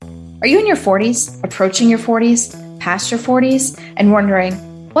Are you in your 40s, approaching your 40s, past your 40s, and wondering,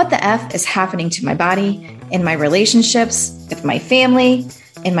 what the F is happening to my body, in my relationships, with my family,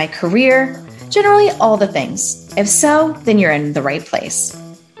 in my career, generally all the things? If so, then you're in the right place.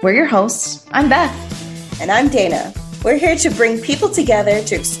 We're your hosts. I'm Beth. And I'm Dana. We're here to bring people together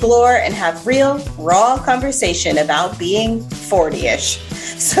to explore and have real, raw conversation about being 40-ish.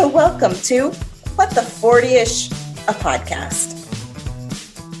 So welcome to What the 40-ish, a podcast.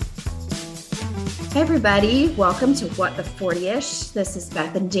 Hey everybody, welcome to What the 40-ish. This is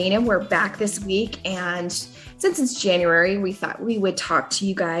Beth and Dana. We're back this week, and since it's January, we thought we would talk to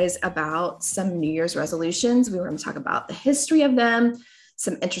you guys about some New Year's resolutions. We were going to talk about the history of them,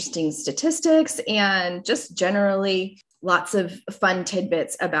 some interesting statistics, and just generally lots of fun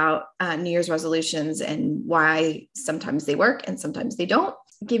tidbits about New Year's resolutions and why sometimes they work and sometimes they don't.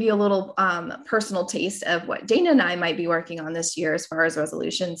 Give you a little personal taste of what Dana and I might be working on this year as far as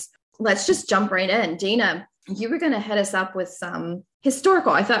resolutions. Let's just jump right in. Dana, you were going to head us up with some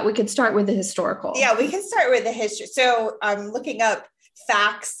historical. I thought we could start with the historical. Yeah, we can start with the history. So I'm looking up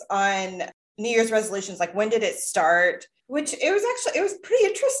facts on New Year's resolutions, like when did it start, which it was pretty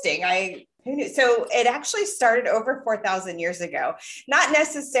interesting. Who knew? So it actually started over 4,000 years ago, not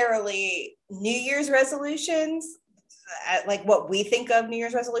necessarily New Year's resolutions, like what we think of New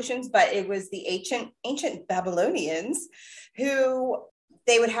Year's resolutions, but it was the ancient Babylonians who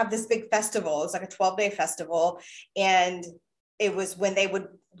they would have this big festival. It was like a 12-day festival. And it was when they would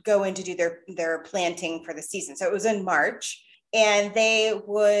go in to do their planting for the season. So it was in March. And they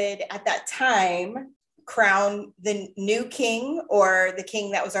would, at that time, crown the new king or the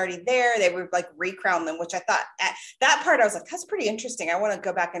king that was already there. They would like recrown them, which I thought at that part, I was like, that's pretty interesting. I want to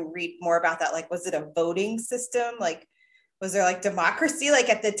go back and read more about that. Like, was it a voting system? Like, was there like democracy? Like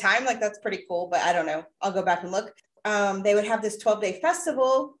at the time, like that's pretty cool, but I don't know. I'll go back and look. They would have this 12-day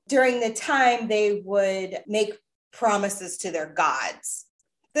festival. During the time, they would make promises to their gods.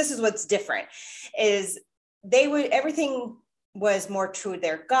 This is what's different, is everything was more to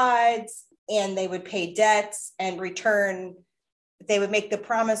their gods, and they would pay debts and they would make the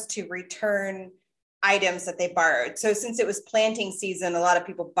promise to return items that they borrowed. So since it was planting season, a lot of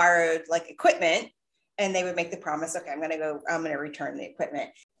people borrowed like equipment, and they would make the promise, okay, I'm going to return the equipment.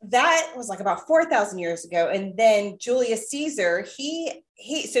 That was like about 4,000 years ago. And then Julius Caesar, he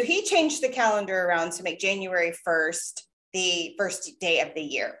changed the calendar around to make January 1st, the first day of the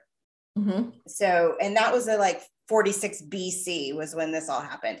year. Mm-hmm. So, and that was like 46 BC was when this all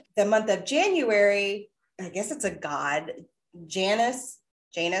happened. The month of January, I guess it's a god, Janus.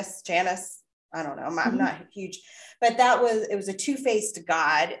 I don't know. I'm not huge, but it was a two-faced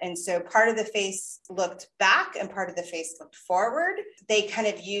god. And so part of the face looked back and part of the face looked forward. They kind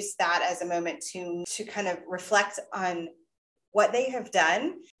of used that as a moment to kind of reflect on what they have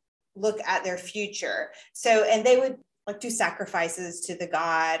done, look at their future. So, and they would like do sacrifices to the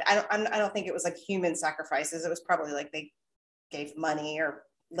god. I don't think it was like human sacrifices. It was probably like they gave money or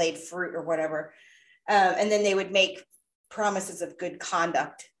laid fruit or whatever. And then they would make promises of good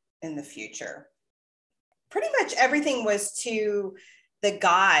conduct in the future. Pretty much everything was to the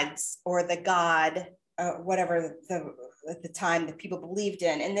gods or the god, whatever at the time that people believed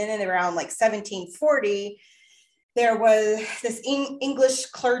in. And then in around like 1740, there was this English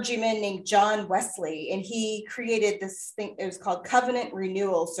clergyman named John Wesley, and he created this thing. It was called Covenant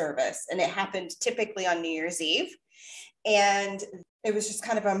Renewal Service, and it happened typically on New Year's Eve. And it was just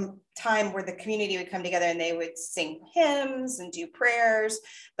kind of a time where the community would come together and they would sing hymns and do prayers,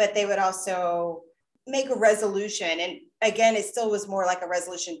 but they would also make a resolution. And again, it still was more like a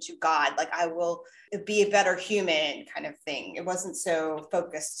resolution to God, like I will be a better human kind of thing. It wasn't so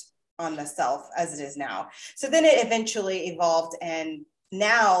focused on the self as it is now. So then it eventually evolved. And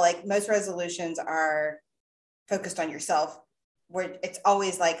now like most resolutions are focused on yourself, where it's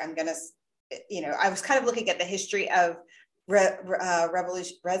always like, I'm going to, I was kind of looking at the history of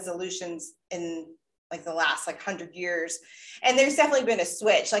resolutions in like the last like 100 years. And there's definitely been a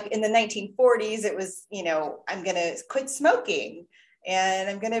switch. Like in the 1940s, it was, I'm going to quit smoking and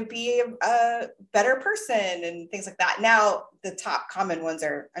I'm going to be a better person and things like that. Now, the top common ones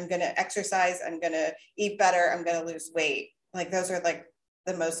are, I'm going to exercise, I'm going to eat better, I'm going to lose weight. Like those are like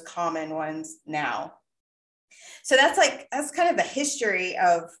the most common ones now. So that's kind of the history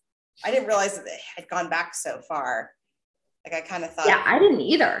of, I didn't realize that it had gone back so far. Like I kind of thought. Yeah, I didn't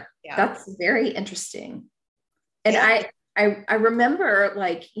either. Yeah. That's very interesting. And yeah. I remember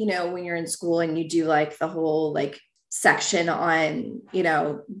like, when you're in school and you do like the whole like section on,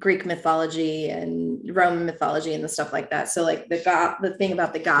 Greek mythology and Roman mythology and the stuff like that. So like the thing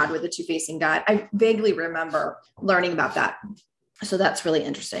about the god with the two-facing god, I vaguely remember learning about that. So that's really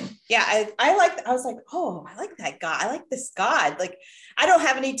interesting. Yeah. I was like, oh, I like that God. I like this God. Like, I don't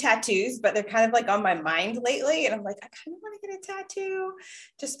have any tattoos, but they're kind of like on my mind lately. And I'm like, I kind of want to get a tattoo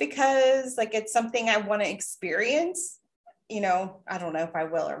just because like, it's something I want to experience. I don't know if I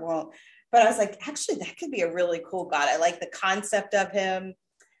will or won't, but I was like, actually, that could be a really cool God. I like the concept of him.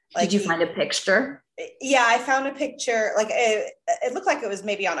 Like, did you find a picture? Yeah, I found a picture. Like it looked like it was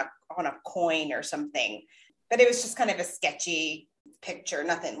maybe on a coin or something, but it was just kind of a sketchy picture,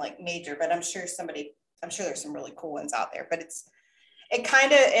 nothing like major. But I'm sure there's some really cool ones out there. But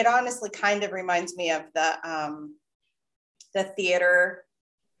it honestly kind of reminds me of the theater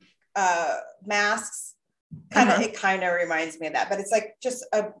masks. It kind of reminds me of that. But it's like just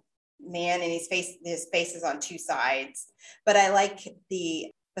a man, and his face is on two sides. But I like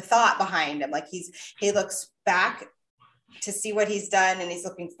the thought behind him. Like he looks back to see what he's done, and he's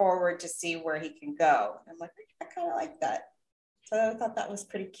looking forward to see where he can go. I'm like, I kind of like that. So I thought that was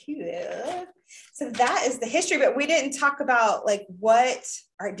pretty cute. So that is the history, but we didn't talk about like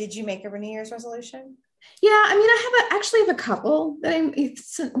did you make a New Year's resolution? Yeah, I mean, I actually have a couple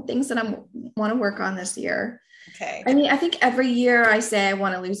some things that I want to work on this year. Okay. I mean, I think every year I say I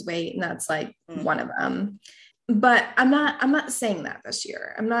want to lose weight, and that's like one of them. But I'm not saying that this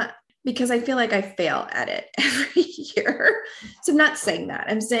year. I'm not, because I feel like I fail at it every year. So I'm not saying that.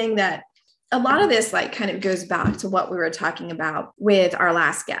 I'm saying that a lot of this like kind of goes back to what we were talking about with our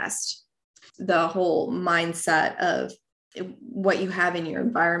last guest, the whole mindset of what you have in your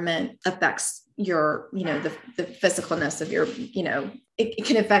environment affects your, the physicalness of your, it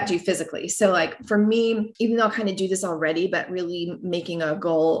can affect you physically. So like for me, even though I kind of do this already, but really making a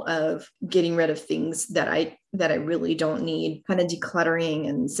goal of getting rid of things that I really don't need, kind of decluttering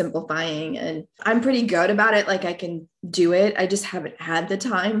and simplifying. And I'm pretty good about it. Like I can do it. I just haven't had the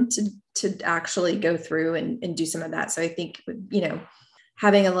time to actually go through and do some of that. So I think,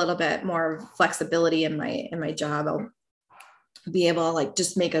 having a little bit more flexibility in my job, I'll be able to like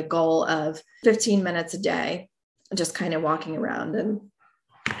just make a goal of 15 minutes a day, just kind of walking around and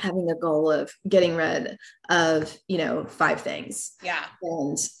having a goal of getting rid of, 5 things. Yeah.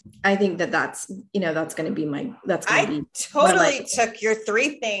 And I think that's going to be I totally took your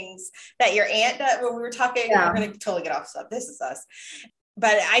 3 things that your aunt, when we were talking, we're going to totally get off stuff. This is us.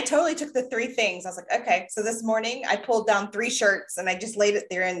 But I totally took the 3 things. I was like, okay, so this morning I pulled down 3 shirts and I just laid it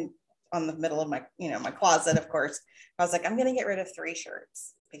there on the middle of my, my closet, of course. I was like, I'm going to get rid of 3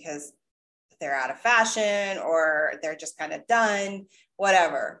 shirts because they're out of fashion or they're just kind of done,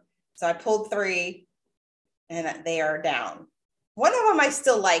 whatever. So I pulled 3 and they are down. One of them I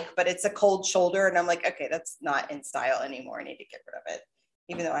still like, but it's a cold shoulder. And I'm like, okay, that's not in style anymore. I need to get rid of it.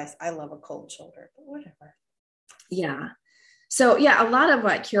 Even though I love a cold shoulder, but whatever. Yeah. So yeah, a lot of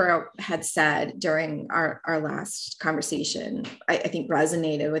what Kira had said during our last conversation, I think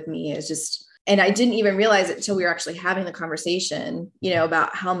resonated with me. Is just, and I didn't even realize it until we were actually having the conversation,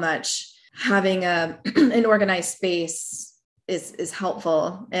 about how much having an organized space is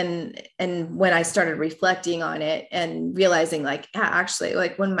helpful. And when I started reflecting on it and realizing like, yeah, actually,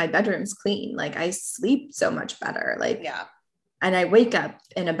 like when my bedroom's clean, like I sleep so much better, like, yeah. And I wake up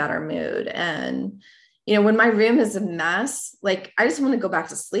in a better mood. And when my room is a mess, like I just want to go back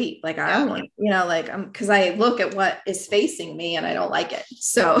to sleep. Like I don't want, like because I look at what is facing me and I don't like it.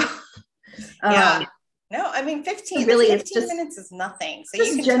 So yeah. No, I mean, 15 minutes is nothing. So just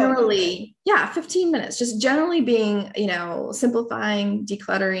you can generally, 15 minutes, just generally being, simplifying,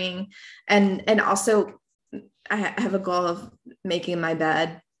 decluttering, and also I have a goal of making my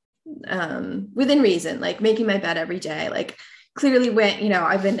bed within reason, like making my bed every day. Like clearly when,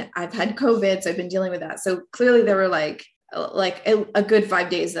 I've had COVID, so I've been dealing with that. So clearly there were like a good 5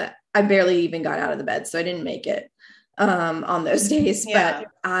 days that I barely even got out of the bed. So I didn't make it on those days, but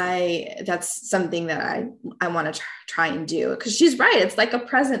that's something that I want to try and do, because she's right. It's like a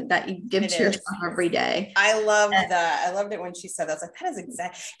present that you give to yourself every day. I love that. I loved it when she said that. I was like, that is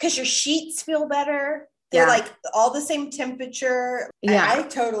exact, because your sheets feel better. They're like all the same temperature. Yeah. I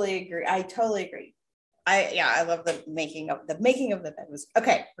totally agree. I love the making of the bed was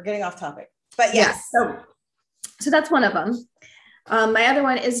okay. We're getting off topic, but yes. So that's one of them. My other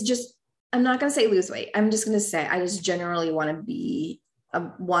one is just, I'm not going to say lose weight. I'm just going to say, I just generally want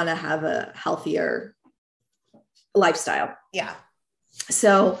to have a healthier lifestyle. Yeah.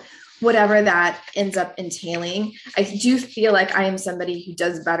 So whatever that ends up entailing, I do feel like I am somebody who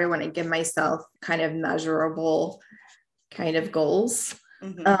does better when I give myself kind of measurable kind of goals.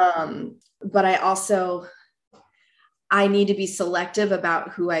 Mm-hmm. But I need to be selective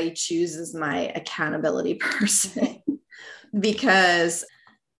about who I choose as my accountability person, because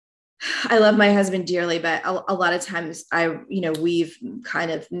I love my husband dearly, but a lot of times we've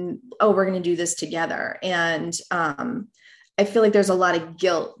kind of, oh, we're going to do this together. And I feel like there's a lot of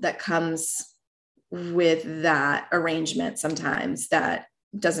guilt that comes with that arrangement sometimes that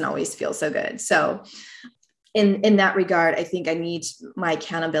doesn't always feel so good. So in that regard, I think I need my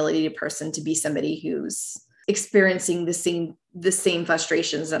accountability person to be somebody who's experiencing the same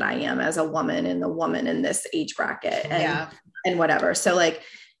frustrations that I am as a woman and the woman in this age bracket and whatever. So like,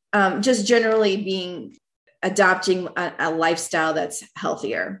 just generally adopting a lifestyle that's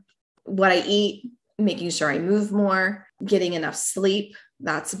healthier. What I eat, making sure I move more, getting enough sleep.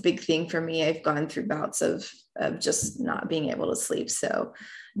 That's a big thing for me. I've gone through bouts of just not being able to sleep. So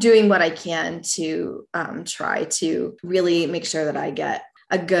doing what I can to try to really make sure that I get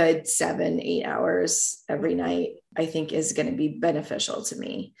a good 7-8 hours every night, I think is going to be beneficial to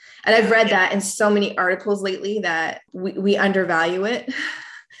me. And I've read that in so many articles lately that we undervalue it.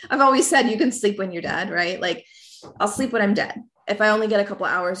 I've always said you can sleep when you're dead, right? Like I'll sleep when I'm dead. If I only get a couple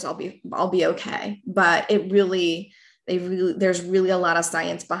of hours, I'll be okay. But there's really a lot of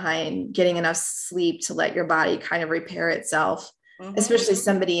science behind getting enough sleep to let your body kind of repair itself, especially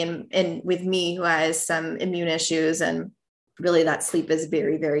somebody in with me who has some immune issues, and really that sleep is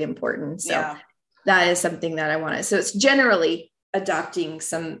very, very important. So that is something that I want to, so it's generally adopting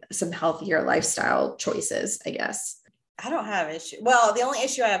some healthier lifestyle choices, I guess. I don't have issue. Well, the only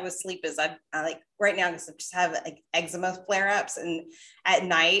issue I have with sleep is I like right now, because I just have like eczema flare-ups, and at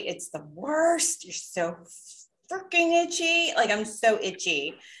night it's the worst. You're so freaking itchy. Like I'm so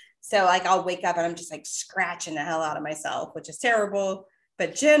itchy. So like I'll wake up and I'm just like scratching the hell out of myself, which is terrible.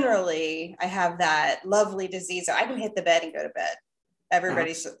 But generally I have that lovely disease. So I can hit the bed and go to bed.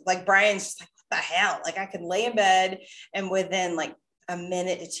 Everybody's like, Brian's just like, what the hell? Like I can lay in bed and within like a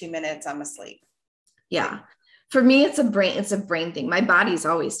minute to 2 minutes, I'm asleep. Yeah. For me, it's a brain thing. My body's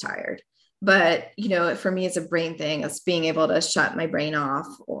always tired, but for me, it's a brain thing. It's being able to shut my brain off,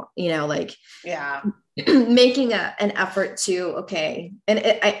 or, making an effort to, okay. And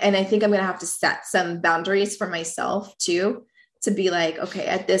I think I'm going to have to set some boundaries for myself too, to be like, okay,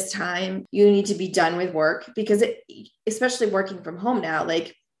 at this time you need to be done with work, because especially working from home now,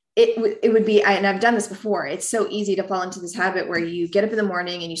 like it would be, and I've done this before. It's so easy to fall into this habit where you get up in the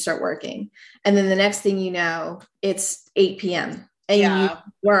morning and you start working. And then the next thing you know, it's 8 p.m. and you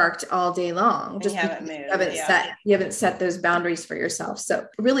worked all day long. Just you haven't set those boundaries for yourself. So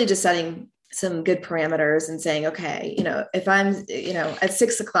really just setting some good parameters and saying, okay, if I'm, at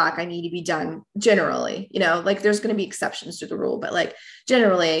 6 o'clock, I need to be done generally, like there's going to be exceptions to the rule, but like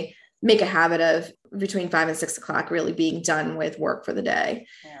generally make a habit of between 5 and 6 o'clock really being done with work for the day,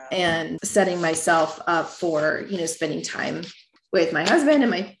 and setting myself up for, spending time with my husband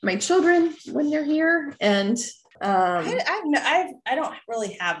and my children when they're here. And I don't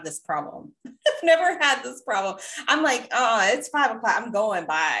really have this problem. I've never had this problem. I'm like, oh, it's 5 o'clock. I'm going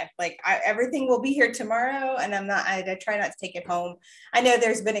by. Like everything will be here tomorrow. And I try not to take it home. I know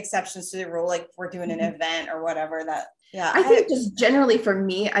there's been exceptions to the rule. Like if we're doing an event or whatever I think just generally for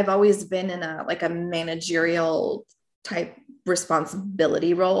me, I've always been in a managerial type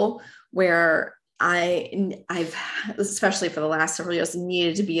responsibility role where I've, especially for the last several years,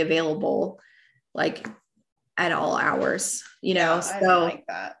 needed to be available like at all hours, so like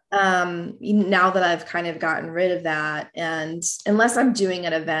that. Now that I've kind of gotten rid of that, and unless I'm doing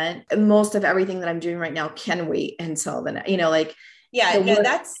an event, most of everything that I'm doing right now can wait until the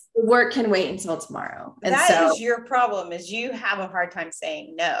work can wait until tomorrow. And that is your problem, is you have a hard time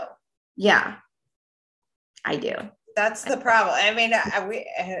saying no. Yeah, I do. That's the problem. I mean,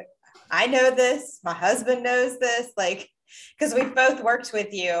 I know this, my husband knows this, like, because we've both worked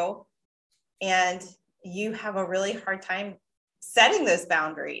with you and you have a really hard time setting those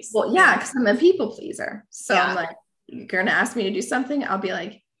boundaries. Well, yeah, because I'm a people pleaser. So I'm like, you're going to ask me to do something, I'll be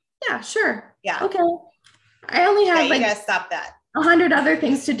like, yeah, sure. Yeah. Okay. I only have you gotta stop that. 100 other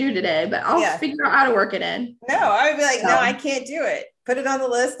things to do today, but I'll figure out how to work it in. No, I would be like, no, I can't do it. Put it on the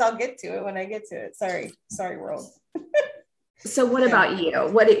list. I'll get to it when I get to it. Sorry, world. So what about you?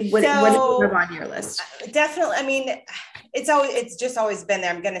 What do you have on your list? Definitely. I mean, it's just always been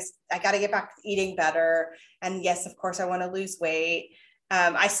there. I got to get back to eating better. And yes, of course I want to lose weight.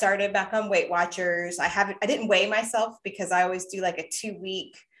 I started back on Weight Watchers. I didn't weigh myself because I always do like a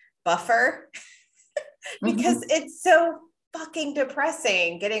 2-week buffer because it's so fucking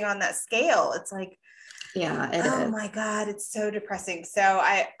depressing getting on that scale. It's like, oh my God, it's so depressing. So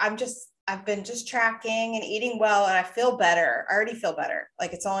I've been just tracking and eating well, and I feel better. I already feel better.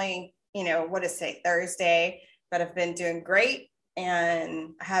 Like it's only, Thursday, but I've been doing great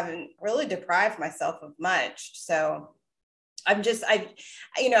and I haven't really deprived myself of much. So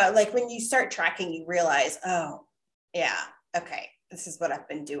Like when you start tracking, you realize, oh yeah, okay, this is what I've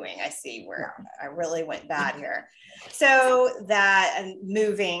been doing. I see where I really went bad here. So that, and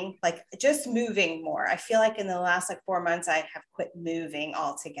moving, like just moving more. I feel like in the last like 4 months, I have quit moving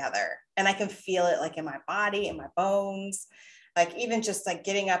altogether, and I can feel it like in my body, in my bones, like even just like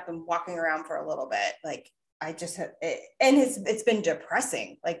getting up and walking around for a little bit. Like I just have it, and it's been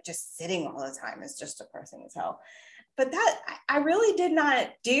depressing. Like just sitting all the time is just depressing as hell. But that I really did not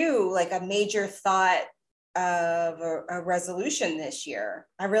do like a major thought of a resolution this year.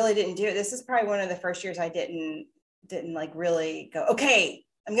 I really didn't do it. This is probably one of the first years I didn't like really go, okay,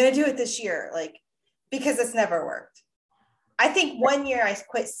 I'm going to do it this year. Like, because it's never worked. I think one year I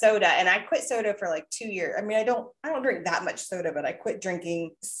quit soda, and I quit soda for like 2 years. I mean, I don't drink that much soda, but I quit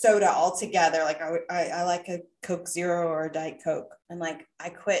drinking soda altogether. Like I like a Coke Zero or a Diet Coke. And like, I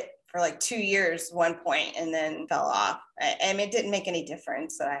quit for like 2 years, one point, and then fell off. I mean, it didn't make any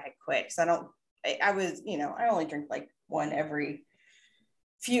difference that I had quit. So I only drink like one every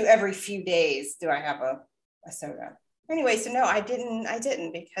few days do I have a soda. Anyway, so no, I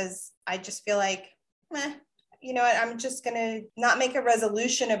didn't because I just feel like, you know what, I'm just going to not make a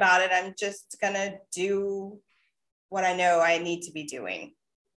resolution about it. I'm just going to do what I know I need to be doing.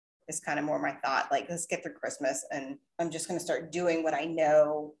 Is kind of more my thought. Like, let's get through Christmas, and I'm just going to start doing what I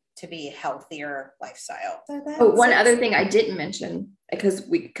know to be a healthier lifestyle. So one other thing I didn't mention, because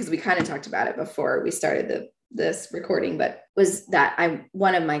we kind of talked about it before we started this recording, but was that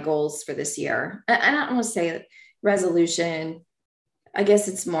one of my goals for this year, and I don't want to say resolution, I guess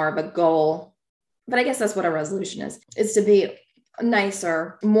it's more of a goal, but I guess that's what a resolution is to be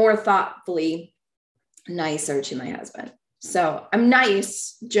nicer, more thoughtfully nicer to my husband. So I'm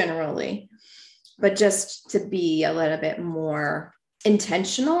nice generally, but just to be a little bit more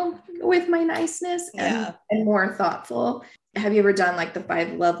intentional with my niceness and more thoughtful. Have you ever done like the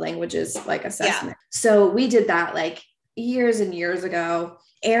 5 love languages like assessment? Yeah. So we did that like years and years ago.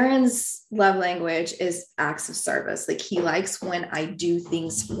 Aaron's love language is acts of service. Like he likes when I do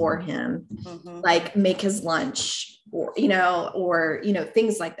things for him, like make his lunch or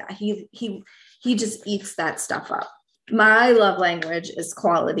things like that. He just eats that stuff up. My love language is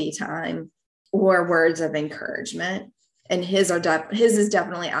quality time or words of encouragement. And his is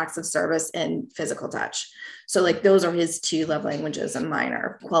definitely acts of service and physical touch. So like those are his 2 love languages, and mine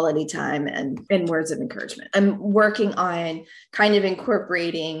are quality time and words of encouragement. I'm working on kind of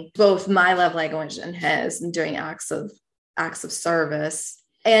incorporating both my love language and his, and doing acts of service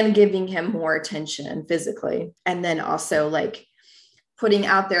and giving him more attention physically. And then also like putting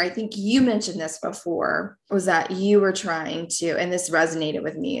out there, I think you mentioned this before, was that you were trying to, and this resonated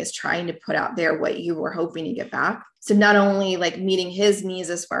with me, is trying to put out there what you were hoping to get back. So not only like meeting his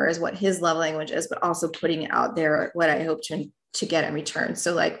needs as far as what his love language is, but also putting out there what I hope to get in return.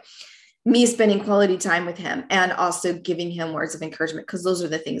 So like me spending quality time with him and also giving him words of encouragement, because those are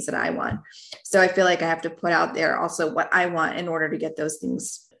the things that I want. So I feel like I have to put out there also what I want in order to get those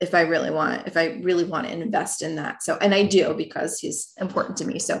things, if I really want to invest in that. So, and I do, because he's important to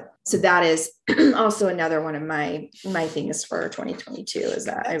me. So that is also another one of my things for 2022 is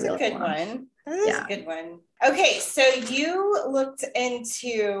that That's I really a good want. one. That's a good one. Okay. So you looked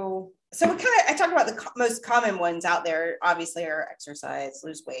into, I talked about the most common ones out there, obviously, are exercise,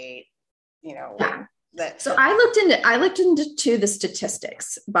 lose weight, Yeah. So I looked into the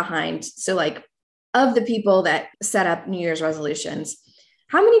statistics behind, so like of the people that set up New Year's resolutions,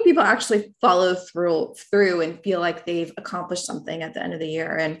 how many people actually follow through and feel like they've accomplished something at the end of the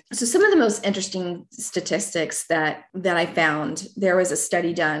year? And so some of the most interesting statistics that I found, there was a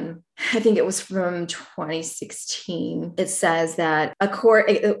study done, I think it was from 2016. It says that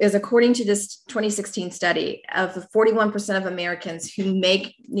according to this 2016 study, of the 41% of Americans who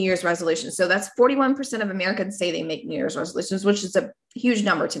make New Year's resolutions. So that's 41% of Americans say they make New Year's resolutions, which is a huge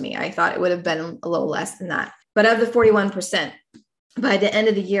number to me. I thought it would have been a little less than that. But of the 41%, by the end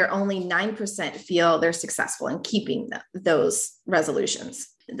of the year, only 9% feel they're successful in keeping those resolutions.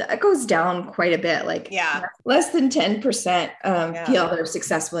 That goes down quite a bit. Like less than 10% feel they're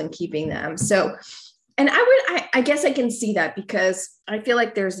successful in keeping them. So, and I guess I can see that, because I feel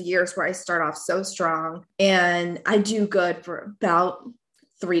like there's years where I start off so strong and I do good for about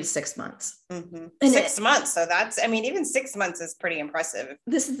 3 to 6 months. Mm-hmm. And 6 months. So even 6 months is pretty impressive.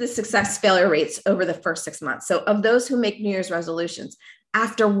 This is the success failure rates over the first 6 months. So of those who make New Year's resolutions,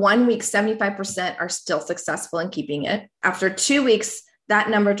 after 1 week, 75% are still successful in keeping it. After 2 weeks, that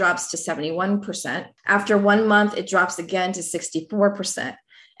number drops to 71%. After 1 month, it drops again to 64%.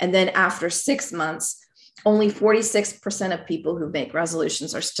 And then after 6 months, only 46% of people who make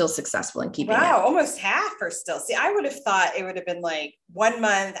resolutions are still successful in keeping it. Wow, almost half are still. See, I would have thought it would have been like 1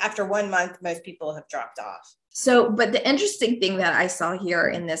 month. After 1 month, most people have dropped off. So, but the interesting thing that I saw here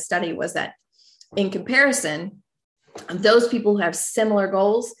in this study was that in comparison, those people who have similar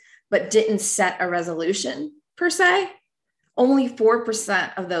goals but didn't set a resolution per se, only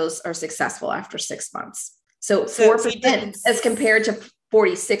 4% of those are successful after 6 months. So 4% as compared to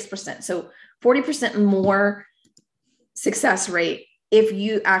 46%. So 40% more success rate if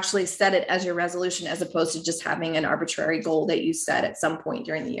you actually set it as your resolution, as opposed to just having an arbitrary goal that you set at some point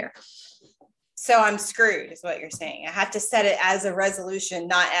during the year. So I'm screwed is what you're saying. I have to set it as a resolution,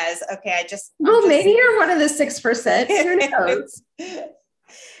 not as, okay, maybe you're one of the 6%. Who knows?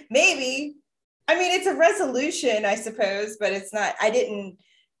 Maybe. I mean, it's a resolution, I suppose, but it's not, I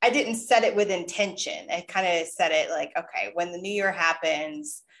didn't set it with intention. I kind of set it like, okay, when the new year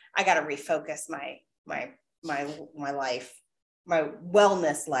happens, I got to refocus my life, my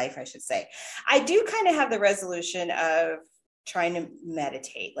wellness life, I should say. I do kind of have the resolution of trying to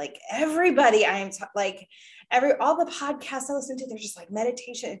meditate. Like everybody, all the podcasts I listen to, they're just like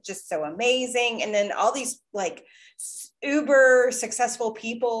meditation. It's just so amazing. And then all these like uber successful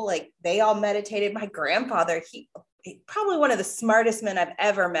people, like they all meditated. My grandfather, he probably one of the smartest men I've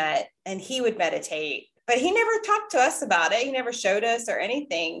ever met, and he would meditate, but he never talked to us about it. He never showed us or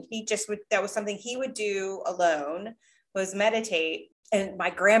anything. He just that was something he would do alone, was meditate. And my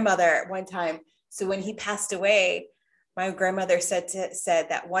grandmother at one time, so when he passed away, my grandmother said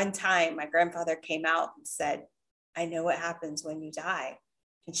that one time my grandfather came out and said, I know what happens when you die.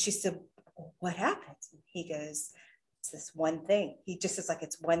 And she said, what happens? And he goes, it's this one thing. He just is like,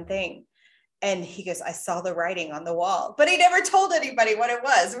 it's one thing. And he goes, I saw the writing on the wall, but he never told anybody what it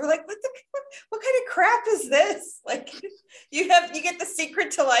was. We're like, what kind of crap is this? Like you get the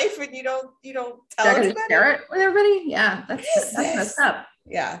secret to life and you don't tell anybody. Share it with everybody. Yeah. That's messed up.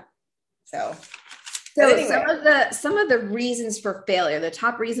 Yeah. So anyway. Some of the reasons for failure, the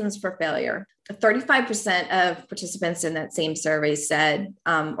top reasons for failure, 35% of participants in that same survey said,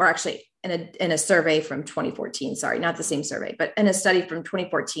 or actually in a survey from 2014, sorry, not the same survey, but in a study from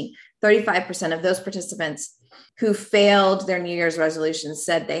 2014, 35% of those participants who failed their New Year's resolutions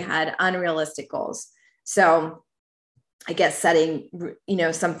said they had unrealistic goals. So I guess setting,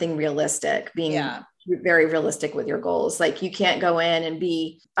 something realistic, being very realistic with your goals. Like you can't go in and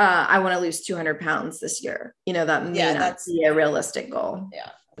be, I want to lose 200 pounds this year. That may not be a realistic goal. Yeah.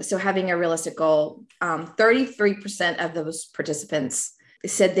 So having a realistic goal, 33% of those participants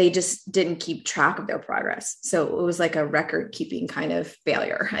said they just didn't keep track of their progress. So it was like a record keeping kind of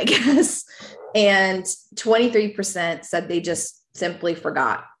failure, I guess. And 23% said they just simply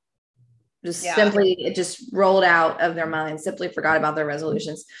forgot. It just rolled out of their minds, simply forgot about their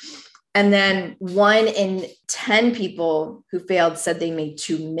resolutions. And then 1 in 10 people who failed said they made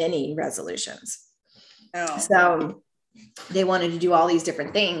too many resolutions. Oh. So they wanted to do all these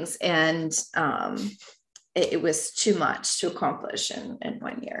different things. And it was too much to accomplish in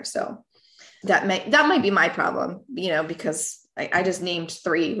 1 year. So that might be my problem, because I just named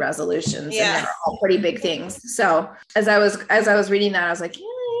 3 resolutions and they're all pretty big things. So as I was reading that, I was like,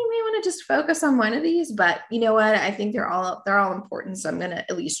 you may want to just focus on one of these, but you know what? I think they're all important. So I'm going to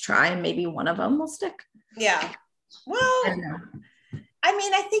at least try, and maybe one of them will stick. Yeah. Well, I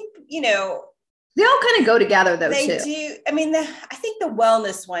mean, I think, they all kind of go together though, they too. do. I mean, I think the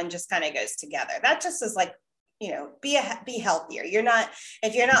wellness one just kind of goes together. That just is like, be healthier. If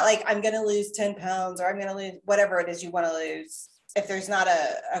you're not like, I'm going to lose 10 pounds or I'm going to lose whatever it is you want to lose. If there's not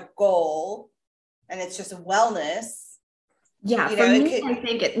a goal and it's just a wellness. Yeah. For me, I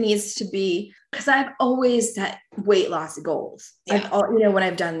think it needs to be, because I've always set weight loss goals. Yeah. When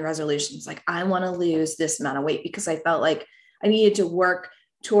I've done resolutions, like I want to lose this amount of weight because I felt like I needed to work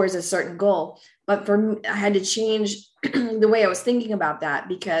towards a certain goal. But for me, I had to change the way I was thinking about that,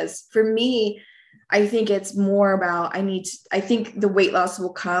 because for me, I think it's more about, I think the weight loss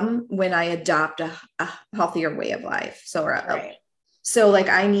will come when I adopt a healthier way of life. So like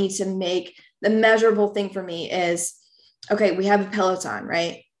I need to make the measurable thing for me is, okay, we have a Peloton,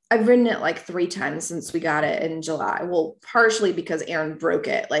 right? I've ridden it like 3 times since we got it in July. Well, partially because Aaron broke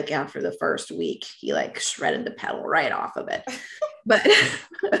it. Like after the first week, he like shredded the pedal right off of it, but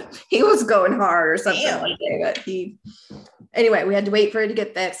he was going hard or something like that. Anyway, we had to wait for it to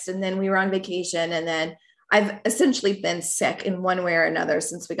get fixed. And then we were on vacation. And then I've essentially been sick in one way or another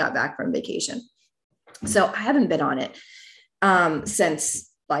since we got back from vacation. So I haven't been on it since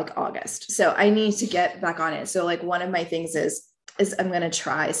like August. So I need to get back on it. So like one of my things is I'm going to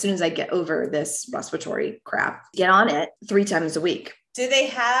try, as soon as I get over this respiratory crap, get on it 3 times a week. Do they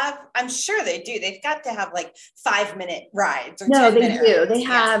have, I'm sure they do. They've got to have like 5-minute rides or No, 10-minute they do.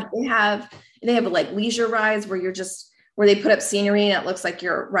 rides. They have like leisure rides where they put up scenery and it looks like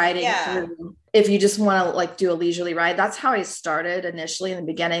you're riding through. If you just want to like do a leisurely ride, that's how I started initially in the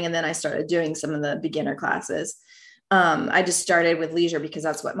beginning. And then I started doing some of the beginner classes. I just started with leisure because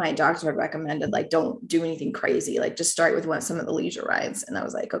that's what my doctor had recommended. Like, don't do anything crazy. Like, just start with some of the leisure rides. And I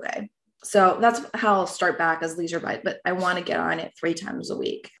was like, okay. So that's how I'll start back as leisure ride, but I want to get on it 3 times a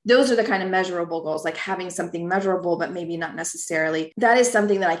week. Those are the kind of measurable goals, like having something measurable, but maybe not necessarily. That is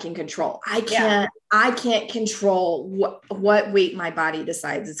something that I can control. I can't control what weight my body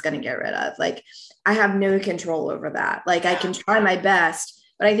decides it's going to get rid of. Like, I have no control over that. Like, I can try my best,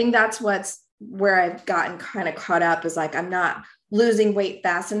 but I think that's where I've gotten kind of caught up, is like, I'm not losing weight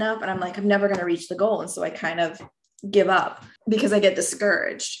fast enough. And I'm like, I'm never going to reach the goal. And so I kind of give up because I get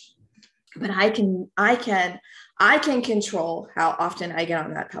discouraged. But I can control how often I get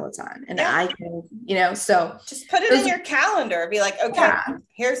on that Peloton, and I can, so just put it in your calendar. Be like, okay,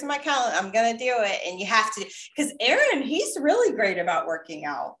 here's my calendar. I'm going to do it. And you have to, because Aaron, he's really great about working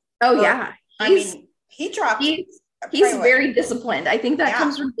out. Oh yeah. He's very disciplined. I think that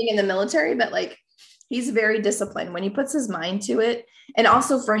comes from being in the military, but like, he's very disciplined when he puts his mind to it. And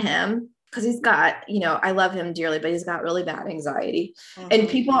also for him, because he's got, I love him dearly, but he's got really bad anxiety. Mm-hmm. And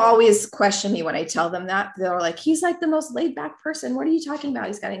people always question me when I tell them that. They're like, he's like the most laid back person. What are you talking about?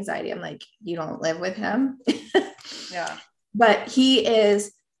 He's got anxiety. I'm like, you don't live with him. Yeah. But he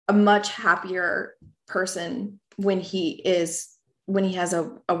is a much happier person when he has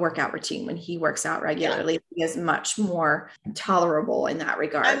a workout routine, when he works out regularly. He is much more tolerable in that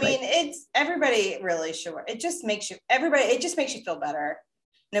regard. I mean, it's everybody really should. It just makes you feel better.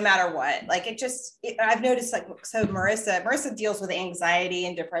 No matter what, like I've noticed, like, so Marissa deals with anxiety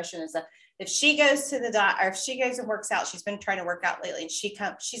and depression and stuff. If she goes to the doctor, or if she goes and works out, she's been trying to work out lately, and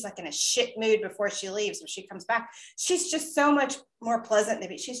she's like in a shit mood before she leaves. When she comes back, she's just so much more pleasant to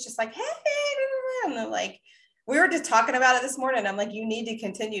be. She's just like, hey, and I'm like, we were just talking about it this morning. I'm like, you need to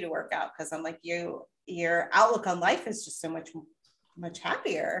continue to work out, because I'm like, your outlook on life is just so much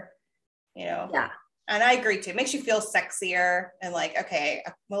happier, Yeah. And I agree too. It makes you feel sexier and like, okay,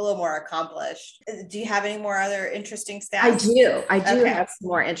 I'm a little more accomplished. Do you have any more other interesting stats? I do have some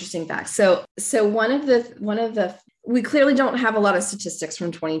more interesting facts. So one of the, we clearly don't have a lot of statistics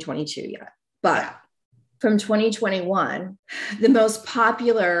from 2022 yet, but from 2021, the most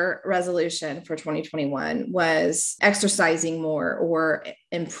popular resolution for 2021 was exercising more or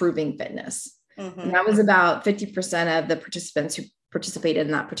improving fitness. Mm-hmm. And that was about 50% of the participants who participated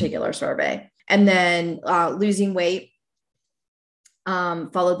in that particular survey. And then losing weight,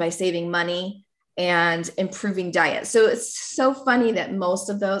 followed by saving money and improving diet. So it's so funny that most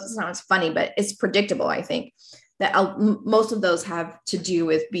of those, it's not as funny, but it's predictable, I think, that most of those have to do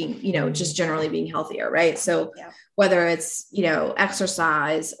with being, just generally being healthier, right? So whether it's,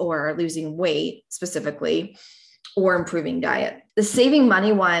 exercise or losing weight specifically, or improving diet. The saving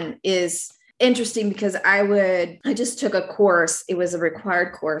money one is interesting because I just took a course. It was a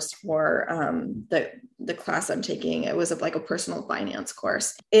required course for the class I'm taking. It was like a personal finance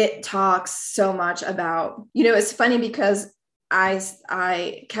course. It talks so much about, it's funny because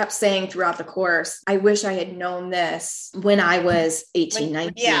I kept saying throughout the course, I wish I had known this when I was 18,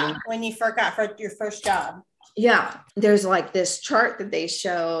 19. Yeah, when you forgot for your first job. Yeah, there's like this chart that they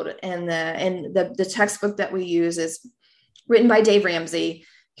showed, and the textbook that we use is written by Dave Ramsey,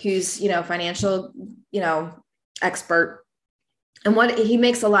 who's, financial, expert. And what he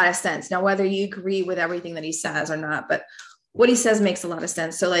makes a lot of sense. Now, whether you agree with everything that he says or not, but what he says makes a lot of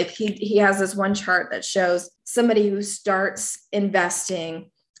sense. So like he has this one chart that shows somebody who starts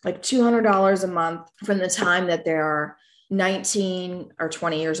investing like $200 a month from the time that they're 19 or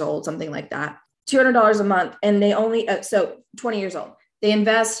 20 years old, something like that, $200 a month. And they only, 20 years old, they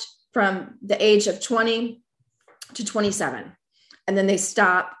invest from the age of 20 to 27. And then they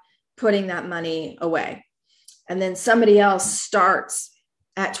stop putting that money away. And then somebody else starts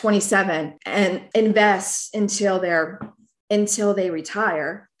at 27 and invests until they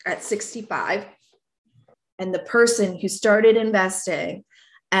retire at 65. And the person who started investing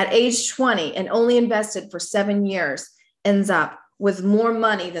at age 20 and only invested for 7 years ends up with more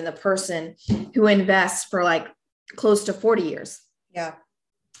money than the person who invests for like close to 40 years. Yeah.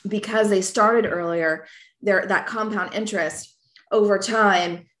 Because they started earlier, that compound interest over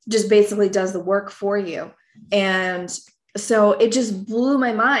time just basically does the work for you. And so it just blew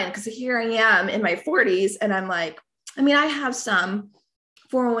my mind, because here I am in my 40s and I'm like, I have some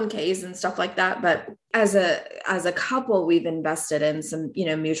 401ks and stuff like that. But as a couple, we've invested in some,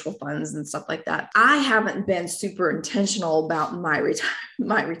 mutual funds and stuff like that. I haven't been super intentional about my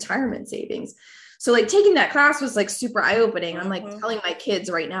retirement savings. So like taking that class was like super eye-opening. I'm like telling my kids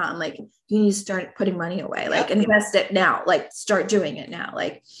right now, I'm like, you need to start putting money away, like invest it now, like start doing it now.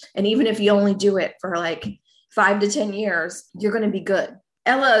 Like, and even if you only do it for like 5 to 10 years, you're going to be good.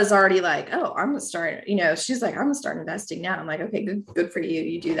 Ella is already like, oh, I'm going to start, she's like, I'm going to start investing now. I'm like, okay, good for you.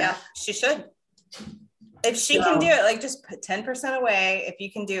 You do that. Yeah, she should. If she can do it, like just put 10% away. If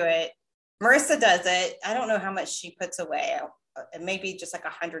you can do it. Marissa does it. I don't know how much she puts away. It may be just like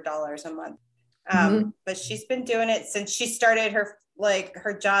 $100 a month. But she's been doing it since she started her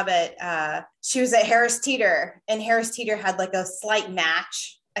job at, she was at Harris Teeter, and Harris Teeter had like a slight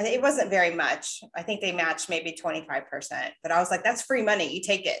match. It wasn't very much. I think they matched maybe 25%, but I was like, that's free money. You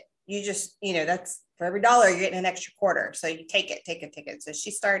take it. You just, that's for every dollar you're getting an extra quarter. So you take it. So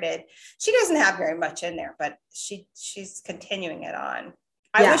she doesn't have very much in there, but she's continuing it on.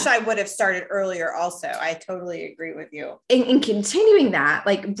 I wish I would have started earlier also. I totally agree with you. In continuing that,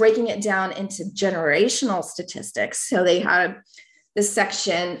 like breaking it down into generational statistics. So they had this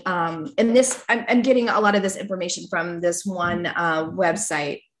section, and this, I'm getting a lot of this information from this one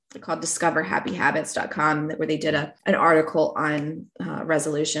website called discoverhappyhabits.com, where they did an article on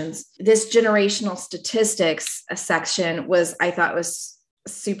resolutions. This generational statistics section I thought was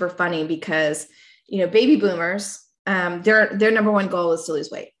super funny because, baby boomers, their number one goal is to lose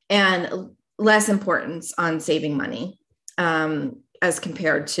weight and less importance on saving money as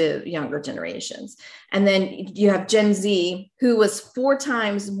compared to younger generations. And then you have Gen Z, who was 4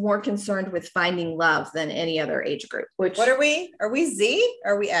 times more concerned with finding love than any other age group. What are we? Are we Z?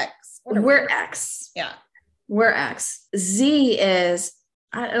 Or are we X? We're X. Yeah. We're X. Z is,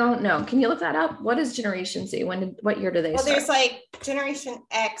 I don't know. Can you look that up? What is Generation Z? What year do they start? There's like Generation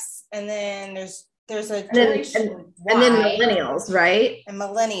X, and then there's a Generation Y. And then millennials, right? And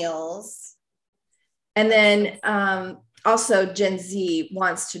millennials. And then also Gen Z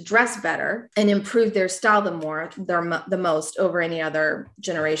wants to dress better and improve their style the most over any other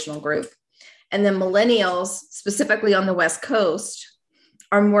generational group. And then millennials, specifically on the West Coast,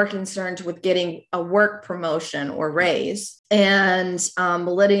 are more concerned with getting a work promotion or raise. And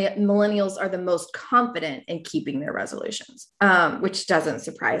millennials are the most confident in keeping their resolutions, which doesn't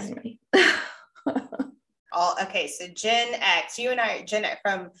surprise me. Okay, so Gen X, you and I are Gen X.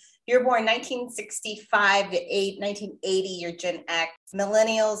 You're born 1965 to 1980, you're Gen X.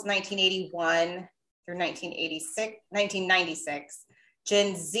 Millennials, 1981 through 1996.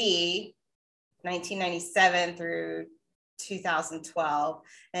 Gen Z, 1997 through 2012.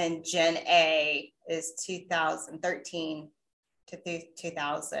 And Gen A is 2013 to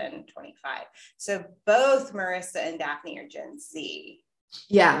 2025. So both Marissa and Daphne are Gen Z.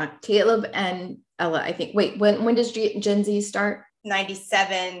 Yeah, Caleb and Ella, I think. Wait, when does Gen Z start?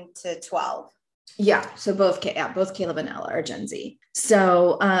 97 to 12. Yeah, so both Caleb and Ella are Gen Z.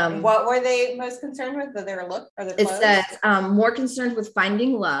 So what were they most concerned with? Their look or their clothes? It says more concerned with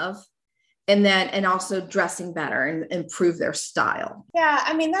finding love, and also dressing better and improve their style. Yeah,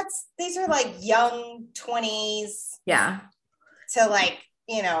 I mean these are like young 20s. Yeah. To like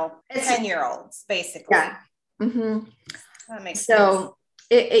 10-year-olds basically. Yeah. Mm-hmm. That makes sense.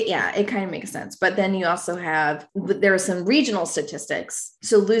 It kind of makes sense. But then you also there are some regional statistics.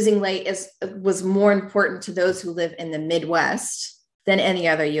 So losing weight was more important to those who live in the Midwest than any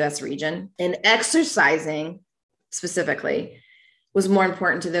other U.S. region. And exercising specifically was more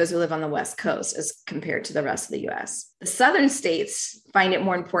important to those who live on the West Coast as compared to the rest of the U.S. The Southern states find it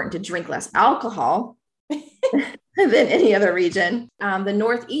more important to drink less alcohol than any other region. The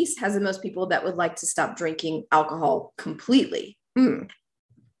Northeast has the most people that would like to stop drinking alcohol completely.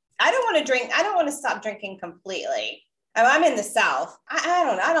 I don't want to stop drinking completely. I'm in the South. I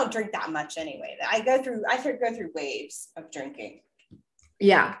don't know. I don't drink that much anyway. I go through waves of drinking.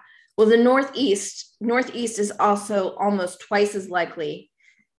 Yeah. Well, the Northeast is also almost twice as likely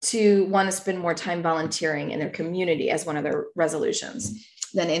to want to spend more time volunteering in their community as one of their resolutions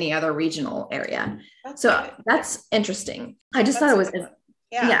than any other regional area. That's interesting. I just thought it was,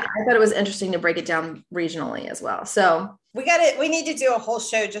 I thought it was interesting to break it down regionally as well. So we need to do a whole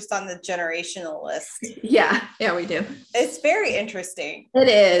show just on the generational list. Yeah, we do. It's very interesting. It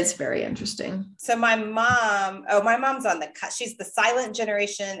is very interesting. So my mom's on the cut. She's the silent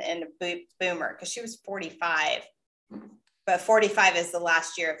generation and a boomer because she was 45 but 45 is the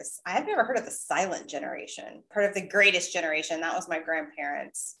last year of this. I've never heard of the silent generation, part of the greatest generation. That was my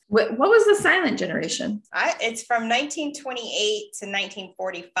grandparents. What was the silent generation? It's from 1928 to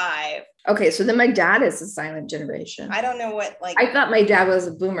 1945. Okay, so then my dad is the silent generation. I don't know what, like, I thought my dad was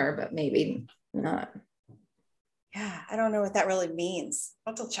a boomer, but maybe not. Yeah, I don't know what that really means.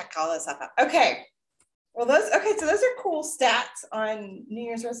 I'll have to check all this stuff out. Okay. Well, so those are cool stats on New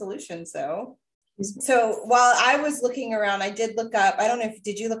Year's resolutions, though. So while I was looking around, I did look up, I don't know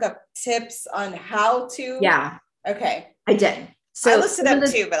did you look up tips on how to? Yeah. Okay. I did. So I looked it up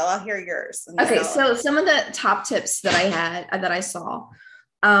too, but I'll hear yours. Okay. So some of the top tips that I had, that I saw,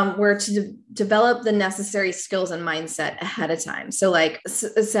 were to develop the necessary skills and mindset ahead of time. So like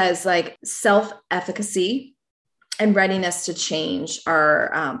it says, like, self-efficacy and readiness to change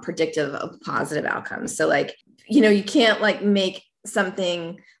are predictive of positive outcomes. So like, you can't like make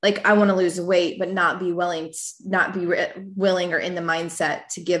something like, I want to lose weight, but not be willing or in the mindset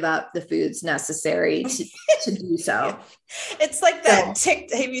to give up the foods necessary to do so. It's like that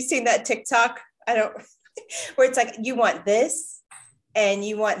have you seen that TikTok? Where it's like, you want this and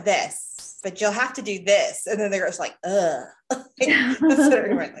you want this, but you'll have to do this. And then they're just like, ugh. That's what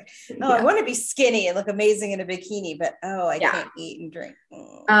everyone's like. Oh, I want to be skinny and look amazing in a bikini, but I can't eat and drink.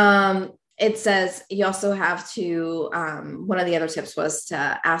 It says you also have to, one of the other tips was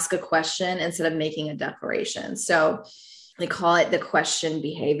to ask a question instead of making a declaration. So they call it the question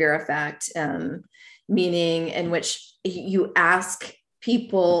behavior effect, meaning in which you ask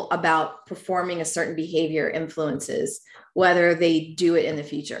people about performing a certain behavior influences whether they do it in the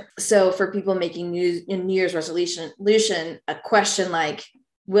future. So for people making New Year's resolution, a question like,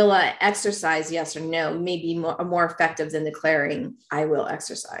 will I exercise, yes or no, may be more effective than declaring I will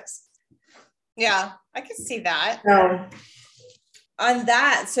exercise. Yeah, I can see that. On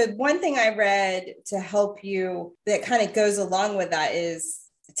that, so one thing I read to help you that kind of goes along with that is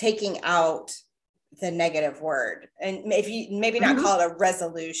taking out the negative word. And if you maybe not call it a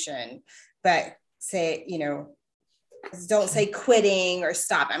resolution, but say, don't say quitting or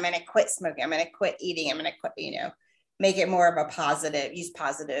stop. I'm going to quit smoking. I'm going to quit eating. I'm going to quit, make it more of a positive, use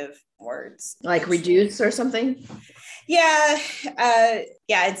positive words. Like reduce or something? Yeah.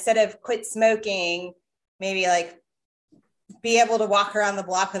 Instead of quit smoking, maybe like be able to walk around the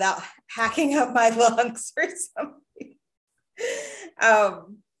block without hacking up my lungs or something.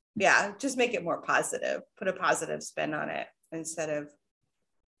 Just make it more positive. Put a positive spin on it instead of,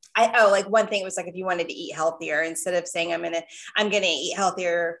 like one thing was like, if you wanted to eat healthier, instead of saying I'm gonna eat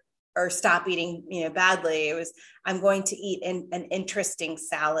healthier or stop eating, badly, it was, I'm going to eat an interesting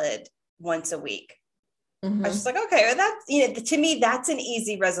salad once a week. Mm-hmm. I was just like, okay, well, that's, to me, that's an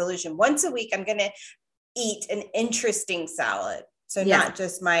easy resolution. Once a week, I'm going to eat an interesting salad. So not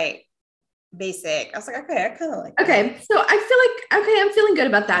just my basic. I was like, okay, I kind of like that. Okay. So I feel like, I'm feeling good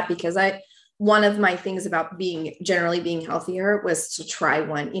about that because one of my things about generally being healthier was to try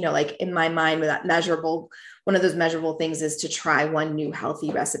one, like in my mind with that one of those measurable things is to try one new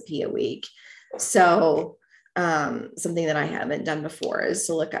healthy recipe a week. So something that I haven't done before is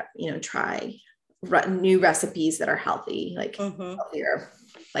to look up, try new recipes that are healthy, like healthier,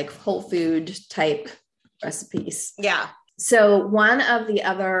 like whole food type recipes. Yeah. So one of the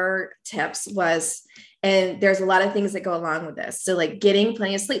other tips was, and there's a lot of things that go along with this. So like getting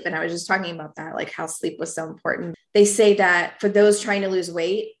plenty of sleep. And I was just talking about that, like how sleep was so important. They say that for those trying to lose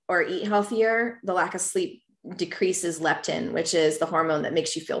weight or eat healthier, the lack of sleep decreases leptin, which is the hormone that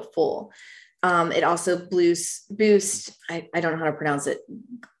makes you feel full. It also boosts, I don't know how to pronounce it,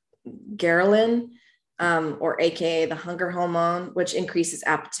 ghrelin, or AKA the hunger hormone, which increases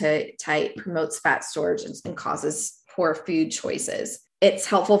appetite, promotes fat storage, and causes poor food choices. It's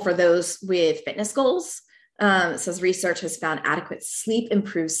helpful for those with fitness goals. It says research has found adequate sleep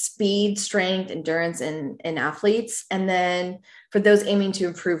improves speed, strength, endurance in athletes. And then for those aiming to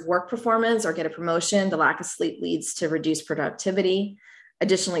improve work performance or get a promotion, the lack of sleep leads to reduced productivity.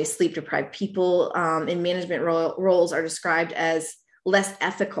 Additionally, sleep-deprived people in management roles are described as less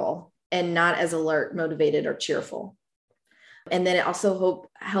ethical and not as alert, motivated, or cheerful. And then it also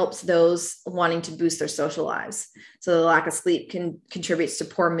helps those wanting to boost their social lives. So the lack of sleep contributes to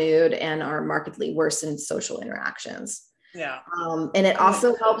poor mood and are markedly worsened social interactions. Yeah. And it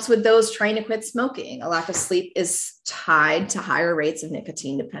also helps with those trying to quit smoking. A lack of sleep is tied to higher rates of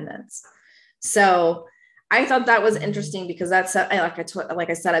nicotine dependence. So I thought that was interesting because that's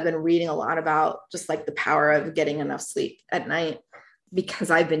like I said, I've been reading a lot about just like the power of getting enough sleep at night because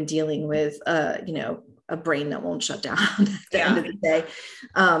I've been dealing with, a brain that won't shut down at the end of the day.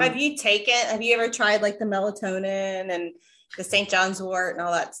 Have you ever tried like the melatonin and the St. John's wort and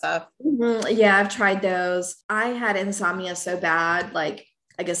all that stuff. Yeah, I've tried those. I had insomnia so bad, like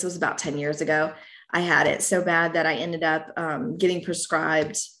I guess it was about 10 years ago. I had it so bad that I ended up getting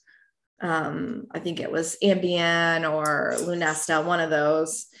prescribed. I think it was Ambien or Lunesta, one of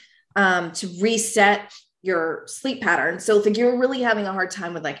those, to reset your sleep pattern. So if you're really having a hard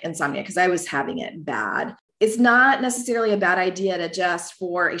time with like insomnia, because I was having it bad, it's not necessarily a bad idea to just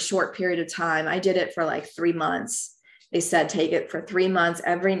for a short period of time. I did it for like 3 months. They said, take it for 3 months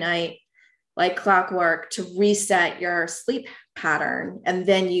every night, like clockwork, to reset your sleep pattern. And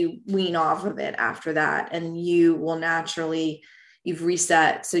then you wean off of it after that. And you will naturally, you've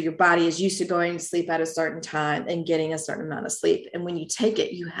reset. So your body is used to going to sleep at a certain time and getting a certain amount of sleep. And when you take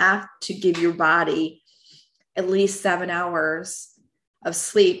it, you have to give your body at least 7 hours of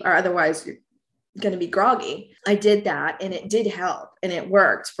sleep, or otherwise you're going to be groggy. I did that and it did help, and it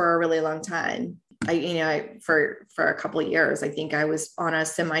worked for a really long time. For a couple of years, I think I was on a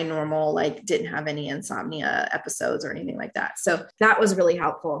semi-normal, like didn't have any insomnia episodes or anything like that. So that was really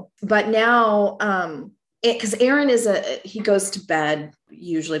helpful. But now, because Aaron he goes to bed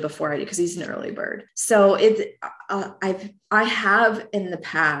usually before I do, because he's an early bird. So I have in the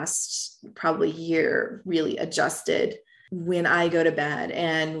past probably year really adjusted when I go to bed,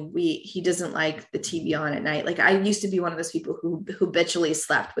 and he doesn't like the TV on at night. Like I used to be one of those people who habitually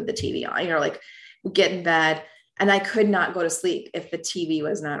slept with the TV on, like get in bed and I could not go to sleep if the TV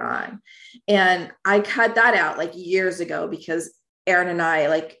was not on. And I cut that out like years ago because Aaron and I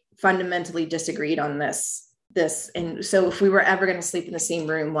like fundamentally disagreed on this. And so if we were ever going to sleep in the same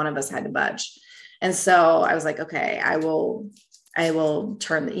room, one of us had to budge. And so I was like, okay, I will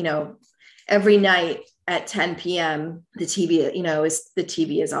turn, every night at 10 PM, the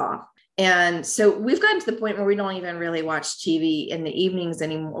TV is off. And so we've gotten to the point where we don't even really watch TV in the evenings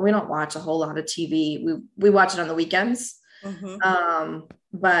anymore. We don't watch a whole lot of TV. We watch it on the weekends,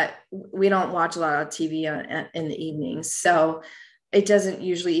 but we don't watch a lot of TV in the evenings. So it doesn't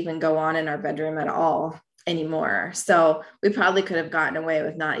usually even go on in our bedroom at all anymore. So we probably could have gotten away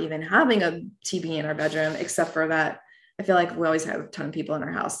with not even having a TV in our bedroom, except for that. I feel like we always have a ton of people in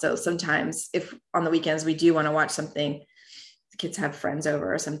our house. So sometimes if on the weekends we do want to watch something, the kids have friends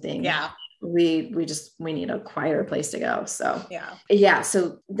over or something. Yeah. We need a quieter place to go. So yeah.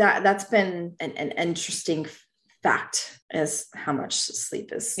 So that's been an interesting fact, is how much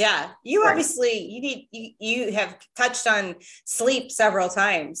sleep is. Yeah. You obviously, you have touched on sleep several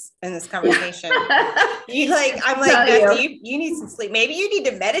times in this conversation. Yeah. I'm like, Beth, you need some sleep. Maybe you need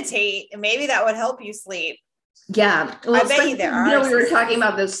to meditate and maybe that would help you sleep. Yeah. Well, I bet you there are. We were talking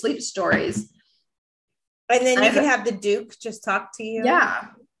about those sleep stories. And then you can have the Duke just talk to you. Yeah.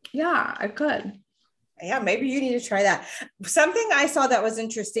 Yeah, I could. Yeah, maybe you need to try that. Something I saw that was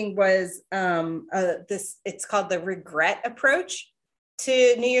interesting was it's called the regret approach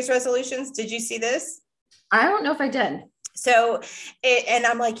to New Year's resolutions. Did you see this? I don't know if I did. So, and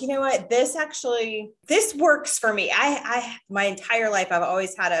I'm like, you know what, this works for me. I my entire life, I've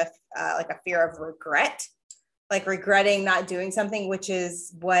always had a fear of regret. Like regretting not doing something, which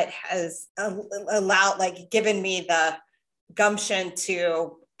is what has given me the gumption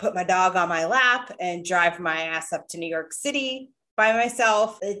to put my dog on my lap and drive my ass up to New York City by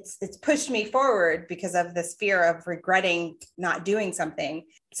myself. It's pushed me forward because of this fear of regretting not doing something.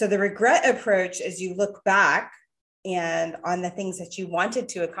 So the regret approach is you look back and on the things that you wanted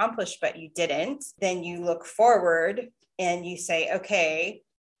to accomplish, but you didn't. Then you look forward and you say, okay,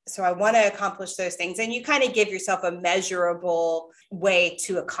 so I want to accomplish those things. And you kind of give yourself a measurable way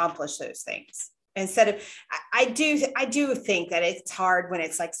to accomplish those things. Instead of, I do think that it's hard when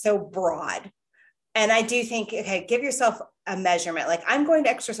it's like so broad. And I do think, okay, give yourself a measurement. Like I'm going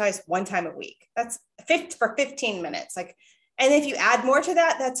to exercise 1 time a week. That's for 15 minutes. And if you add more to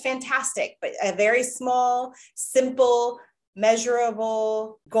that, that's fantastic. But a very small, simple,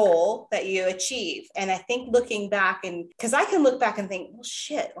 measurable goal that you achieve. And I think looking back, and because I can look back and think, well,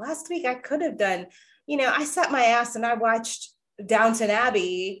 shit, last week I could have done, I sat my ass and I watched Downton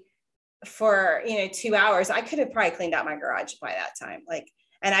Abbey for, 2 hours. I could have probably cleaned out my garage by that time.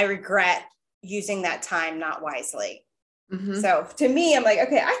 And I regret using that time not wisely. Mm-hmm. So to me, I'm like,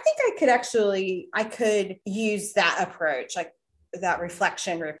 okay, I think I could use that approach, like that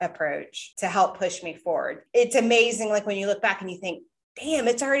reflection approach to help push me forward. It's amazing. Like when you look back and you think, damn,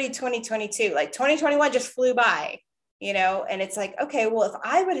 it's already 2022, like 2021 just flew by, and it's like, okay, well, if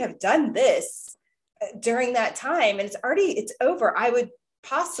I would have done this during that time and it's over, I would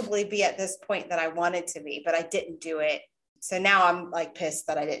possibly be at this point that I wanted to be, but I didn't do it. So now I'm like pissed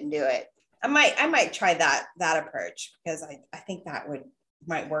that I didn't do it. I might try that approach because I think that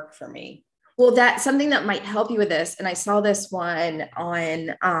might work for me. Well, that's something that might help you with this. And I saw this one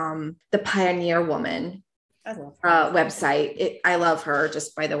on the Pioneer Woman I love her. website. I love her,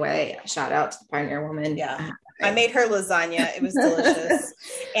 just by the way. Shout out to the Pioneer Woman. Yeah. I made her lasagna. It was delicious.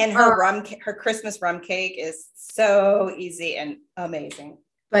 And her her Christmas rum cake is so easy and amazing.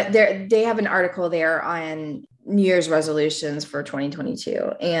 But they have an article there on New Year's resolutions for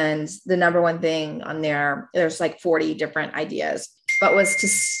 2022. And the number one thing on there's like 40 different ideas, but was to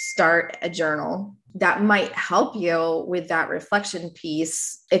start a journal. That might help you with that reflection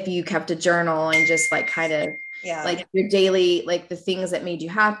piece if you kept a journal and just like kind of like your daily, like the things that made you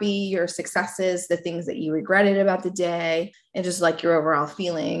happy, your successes, the things that you regretted about the day, and just like your overall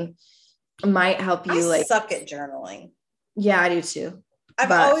feeling might help you. I suck at journaling. Yeah, I do too.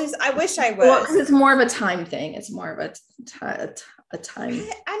 I wish I was. Well, because it's more of a time thing. It's more of a time. I mean,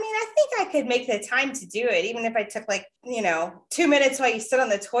 I think I could make the time to do it, even if I took 2 minutes while you sit on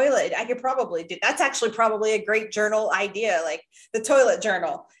the toilet. I could probably do. That's actually probably a great journal idea, like the toilet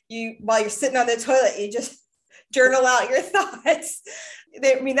journal. While you're sitting on the toilet, you just journal out your thoughts.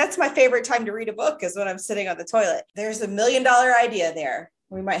 I mean, that's my favorite time to read a book is when I'm sitting on the toilet. There's $1 million idea there.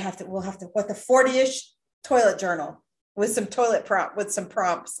 We'll have to, what the 40-ish toilet journal with some with some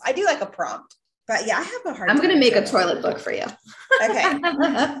prompts. I do like a prompt, but yeah, I have a hard time. I'm going to make a toilet book for you. Okay.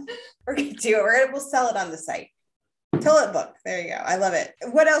 We're going to do it. We'll sell it on the site. Toilet book. There you go. I love it.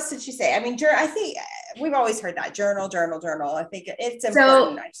 What else did she say? I mean, I think we've always heard that journal. I think it's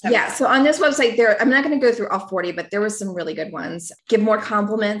important. So on this website I'm not going to go through all 40, but there was some really good ones. Give more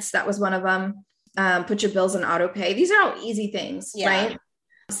compliments. That was one of them. Put your bills on auto pay. These are all easy things, right?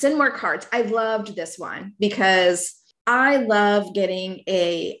 Send more cards. I loved this one because I love getting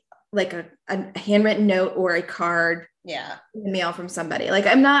a handwritten note or a card in the mail from somebody. Like,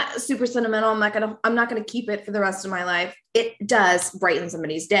 I'm not super sentimental. I'm not going to keep it for the rest of my life. It does brighten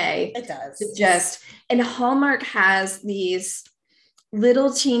somebody's day. It does. And Hallmark has these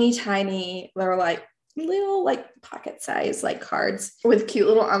little teeny tiny, they're like little pocket size cards with cute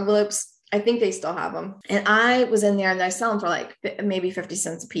little envelopes. I think they still have them. And I was in there and I sell them for maybe 50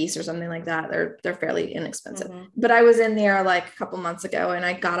 cents a piece or something like that. They're fairly inexpensive. Mm-hmm. But I was in there a couple months ago and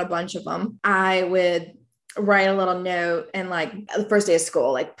I got a bunch of them. I would write a little note and the first day of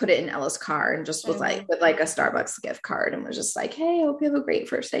school, put it in Ella's car and just was with a Starbucks gift card and was just like, hey, I hope you have a great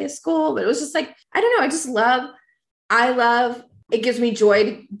first day of school. But it was just I don't know. I love it gives me joy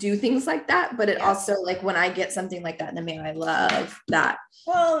to do things like that. But it also when I get something like that in the mail, I love that.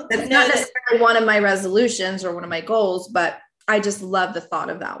 Well, that's not necessarily one of my resolutions or one of my goals, but I just love the thought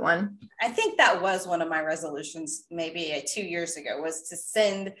of that one. I think that was one of my resolutions maybe 2 years ago, was to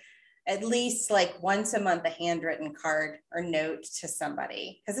send at least once a month a handwritten card or note to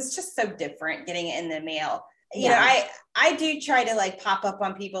somebody, because it's just so different getting it in the mail. You know, I do try to pop up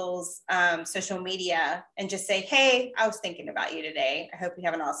on people's social media and just say, hey, I was thinking about you today. I hope you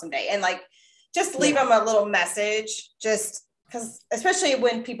have an awesome day. And just leave them a little message, just because, especially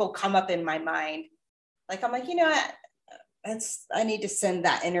when people come up in my mind, I'm I need to send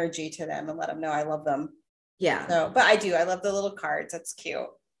that energy to them and let them know I love them. Yeah. So, but I love the little cards. That's cute.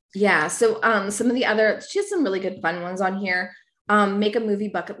 Yeah. So some of the she has some really good fun ones on here. Make a movie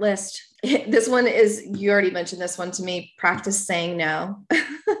bucket list. This one is, you already mentioned this one to me, practice saying no.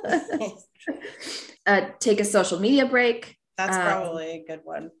 Take a social media break. That's probably a good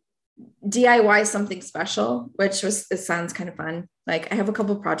one. DIY something special, it sounds kind of fun. I have a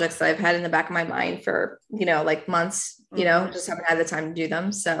couple of projects that I've had in the back of my mind for, months, just haven't had the time to do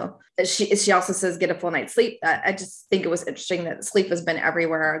them. So she also says, get a full night's sleep. I just think it was interesting that sleep has been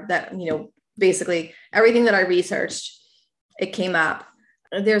everywhere, that, basically everything that I researched, it came up.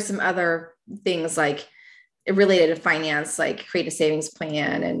 There's some other things related to finance, create a savings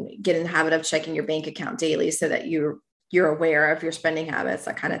plan and get in the habit of checking your bank account daily so that you're aware of your spending habits,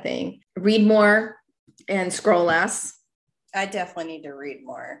 that kind of thing. Read more and scroll less. I definitely need to read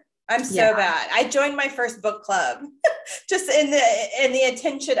more. I'm so bad. I joined my first book club just in the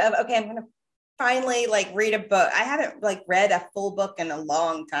intention of, okay, I'm going to finally read a book. I haven't read a full book in a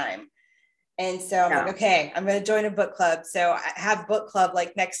long time. And so I'm okay, I'm going to join a book club. So I have book club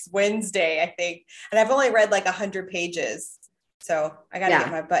next Wednesday, I think. And I've only read 100 pages. So I got to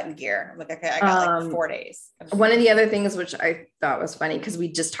get my butt in gear. I'm okay, I got 4 days. One of the other things, which I thought was funny, because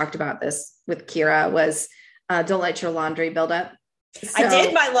we just talked about this with Kira, was don't let your laundry build up. So, I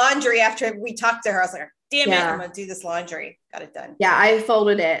did my laundry after we talked to her. I was like, damn it, I'm going to do this laundry. Got it done. Yeah, I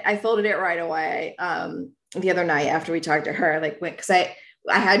folded it right away the other night after we talked to her. Because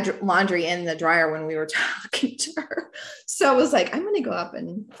I had laundry in the dryer when we were talking to her. So I was like, I'm going to go up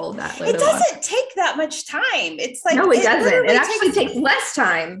and fold that load It of laundry. doesn't take that much time. It's like, No, it doesn't. It actually takes takes less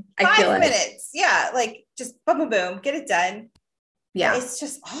time. I feel 5 like. minutes. Yeah. Like just boom, boom, boom, get it done. Yeah. It's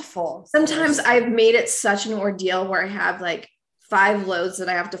just awful. Sometimes I've made it such an ordeal where I have like 5 loads that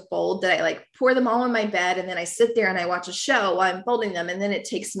I have to fold that I like pour them all in my bed. And then I sit there and I watch a show while I'm folding them. And then it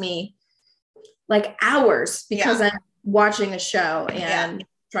takes me like hours because I'm watching a show and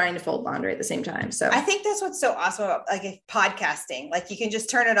trying to fold laundry at the same time. So I think that's what's so awesome about like podcasting. Like you can just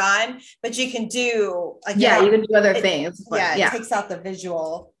turn it on, but you can do like, you can do other things. It takes out the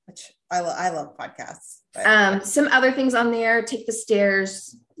visual, which I love podcasts. But. Some other things on there, take the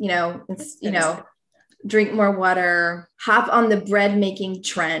stairs, drink more water, hop on the bread making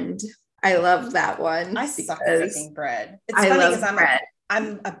trend. I love that one. I suck at making bread. It's funny because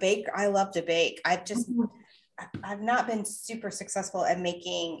I'm a baker. I love to bake. I've not been super successful at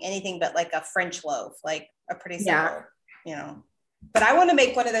making anything but like a French loaf, like a pretty simple, but I want to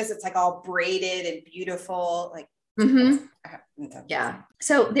make one of those that's like all braided and beautiful. Like, yeah.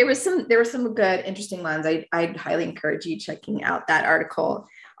 So there were some good, interesting ones. I'd highly encourage you checking out that article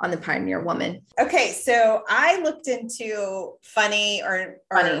on the Pioneer Woman. Okay. So I looked into funny or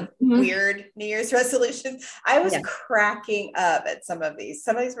weird New Year's resolutions. I was cracking up at some of these.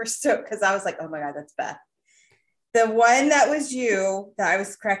 Some of these were because I was like, oh my God, that's Beth. The one that was you that I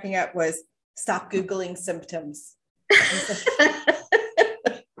was cracking up was stop Googling symptoms.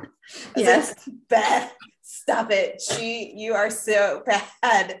 Yes. Beth, stop it. You are so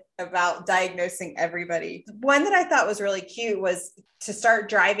bad about diagnosing everybody. One that I thought was really cute was to start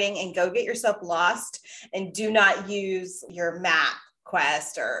driving and go get yourself lost and do not use your map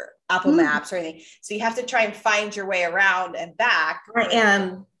Quest or Apple Maps or anything. So you have to try and find your way around and back. I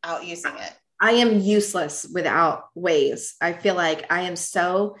am out using it. I am useless without Waze. I feel like I am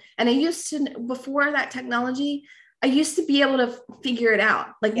and I used to, before that technology, I used to be able to figure it out.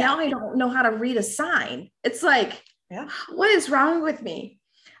 Like now I don't know how to read a sign. It's like, what is wrong with me?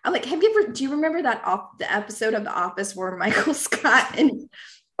 I'm like, do you remember the episode of The Office where Michael Scott and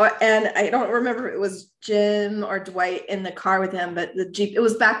I don't remember if it was Jim or Dwight in the car with him, but it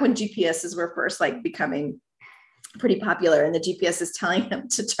was back when GPSs were first like becoming pretty popular, and the GPS is telling him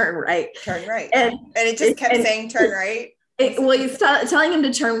to turn right, and it just kept saying turn right. He's telling him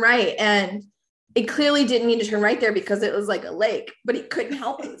to turn right, and it clearly didn't mean to turn right there because it was like a lake, but he couldn't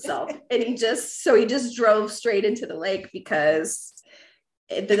help himself, and he just drove straight into the lake because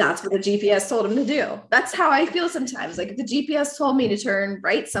that's what the GPS told him to do. That's how I feel sometimes. Like if the GPS told me to turn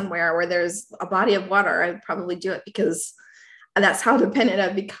right somewhere where there's a body of water, I'd probably do it because that's how dependent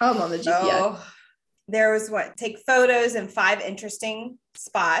I've become on the GPS. There was take photos in 5 interesting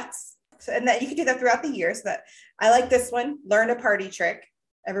spots. And that you can do that throughout the year. So that I like this one, learn a party trick.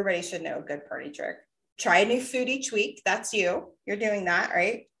 Everybody should know a good party trick. Try a new food each week. That's you. You're doing that,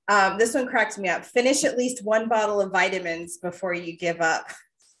 right? This one cracks me up. Finish at least 1 bottle of vitamins before you give up.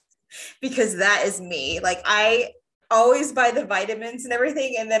 Because that is me. Like I always buy the vitamins and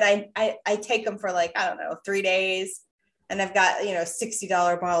everything. And then I take them for like, I don't know, 3 days. And I've got,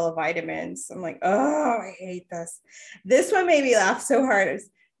 $60 bottle of vitamins. I'm like, oh, I hate this. This one made me laugh so hard. It was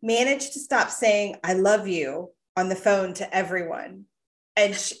manage to stop saying, I love you on the phone to everyone.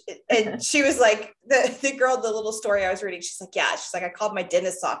 And she was like, the girl, the little story I was reading, she's like, I called my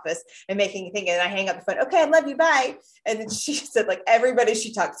dentist's office and making a thing. And I hang up the phone. Okay, I love you. Bye. And then she said, like, everybody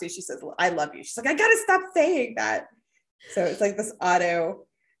she talks to, she says, I love you. She's like, I got to stop saying that. So it's like this auto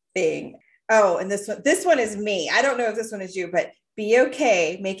thing. Oh, and this one is me. I don't know if this one is you, but be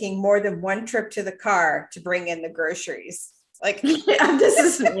okay making more than 1 trip to the car to bring in the groceries. Like, this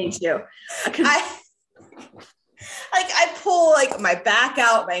is me too. I pull like my back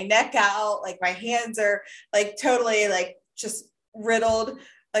out, my neck out, like my hands are like totally like just riddled.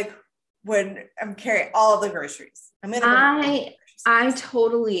 Like when I'm carrying all of the groceries. I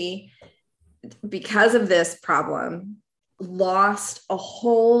totally, because of this problem, lost a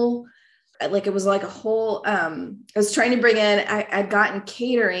whole, like it was like a whole, I was trying to bring in, I'd gotten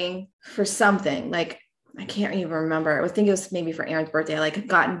catering for something, like, I can't even remember. I think it was maybe for Aaron's birthday. I like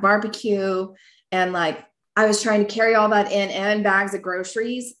gotten barbecue and like, I was trying to carry all that in and bags of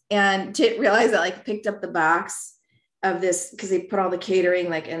groceries and didn't realize that like picked up the box of this because they put all the catering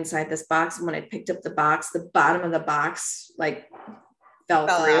like inside this box. And when I picked up the box, the bottom of the box like fell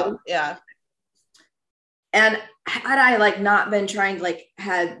through. Out. Yeah. And had I like not been trying to like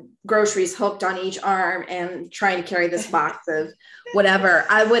had groceries hooked on each arm and trying to carry this box of whatever,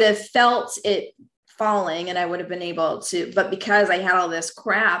 I would have felt it falling and I would have been able to, but because I had all this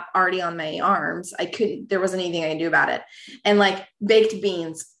crap already on my arms, there wasn't anything I could do about it. And like baked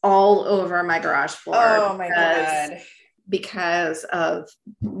beans all over my garage floor. Oh my God. Because of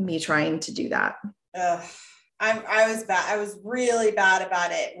me trying to do that. I was bad. I was really bad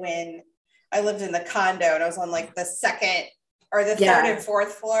about it when I lived in the condo and I was on like the second or the third and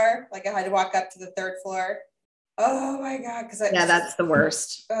fourth floor. Like I had to walk up to the third floor. Oh my God. That's the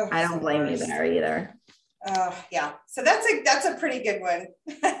worst. I don't blame you there either. Yeah. So that's a pretty good one.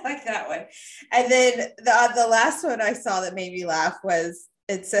 I like that one. And then the last one I saw that made me laugh was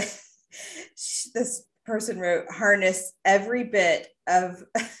this person wrote, harness every bit of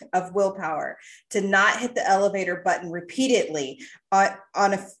willpower to not hit the elevator button repeatedly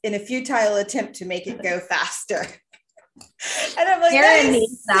in a futile attempt to make it go faster. And I'm like, Erin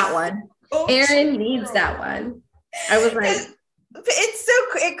needs that one. Erin needs that one. I was like,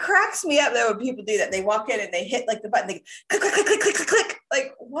 it cracks me up though when people do that. They walk in and they hit like the button, they click, click, click, click, click, click, click.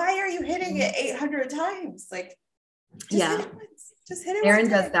 Like, why are you hitting it 800 times? Like, just hit it. Erin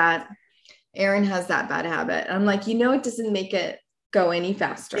does that. Erin has that bad habit. I'm like, it doesn't make it go any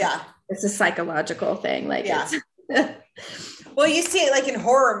faster. Yeah. It's a psychological thing. Like, well, you see it like in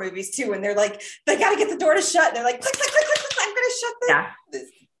horror movies too, when they're like, they got to get the door to shut. And they're like, click, click, click, click, click, I'm going to shut this.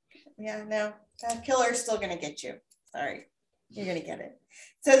 Yeah, no, that killer's still going to get you. Sorry. You're going to get it.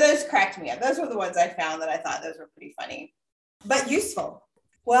 So those cracked me up. Those were the ones I found that I thought those were pretty funny, but useful.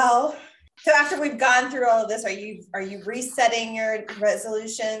 Well, so after we've gone through all of this, are you resetting your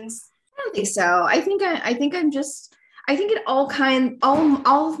resolutions? I don't think so. I think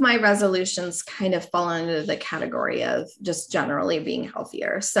all of my resolutions kind of fall under the category of just generally being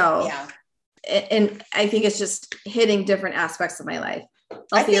healthier. So, and I think it's just hitting different aspects of my life.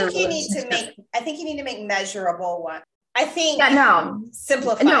 I think you need to make measurable one. I think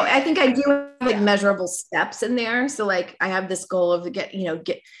simplify. No, I think I do have measurable steps in there. So like I have this goal of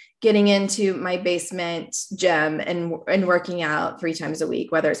getting into my basement gym and working out 3 times a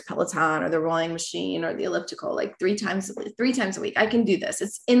week, whether it's Peloton or the rolling machine or the elliptical, like 3 times a week. I can do this.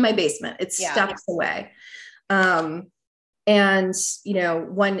 It's in my basement. It's steps away. And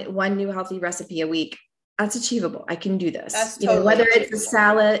one new healthy recipe a week, that's achievable. I can do this. That's totally whether it's a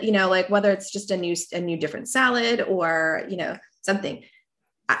salad, like whether it's just a new different salad or, something.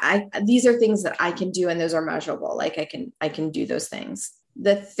 These are things that I can do, and those are measurable. Like I can do those things.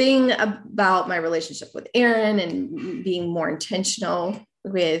 The thing about my relationship with Erin and being more intentional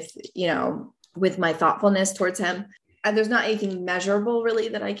with my thoughtfulness towards him, and there's not anything measurable really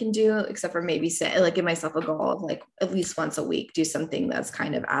that I can do except for maybe give myself a goal of like at least once a week, do something that's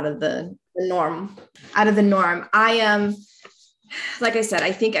kind of out of the norm. I am, like I said,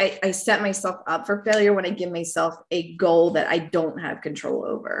 I think I set myself up for failure when I give myself a goal that I don't have control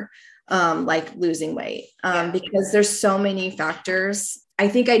over. Like losing weight, because there's so many factors. I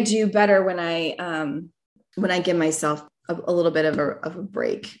think I do better when I give myself a little bit of a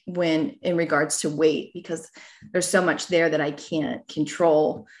break in regards to weight, because there's so much there that I can't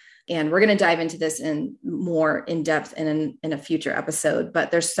control. And we're going to dive into this more in depth in a future episode,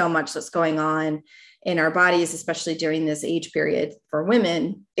 but there's so much that's going on in our bodies, especially during this age period for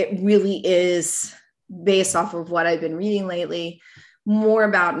women. It really is based off of what I've been reading lately, more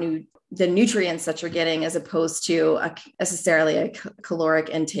about the nutrients that you're getting as opposed to necessarily a caloric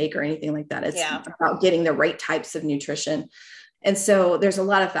intake or anything like that. It's about getting the right types of nutrition. And so there's a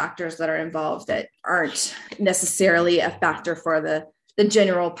lot of factors that are involved that aren't necessarily a factor for the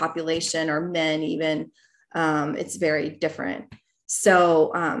general population or men even. It's very different.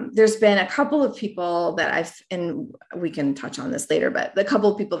 So there's been a couple of people that and we can touch on this later, but the couple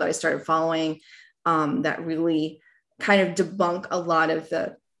of people that I started following that really kind of debunk a lot of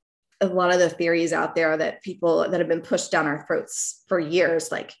the theories out there that people that have been pushed down our throats for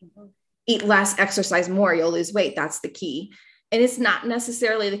years, like eat less, exercise more, you'll lose weight. That's the key. And it's not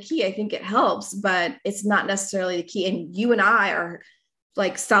necessarily the key. I think it helps, but it's not necessarily the key. And you and I are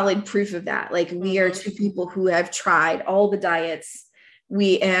like solid proof of that. Like we are 2 people who have tried all the diets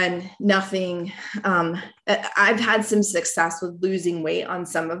and nothing. I've had some success with losing weight on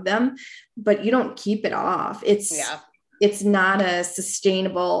some of them, but you don't keep it off. It's not a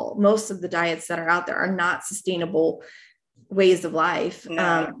sustainable, most of the diets that are out there are not sustainable ways of life.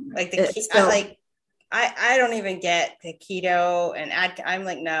 No, I don't even get the keto and I'm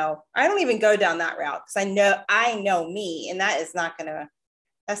like, no, I don't even go down that route. Cause I know me, and that's not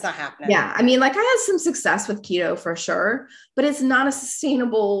happening. Yeah. I mean, like I had some success with keto for sure, but it's not a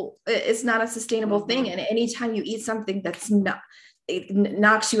sustainable thing. And anytime you eat something that's not,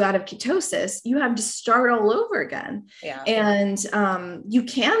 knocks you out of ketosis, you have to start all over again. Yeah. And you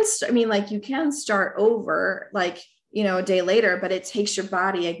can start over like, a day later, but it takes your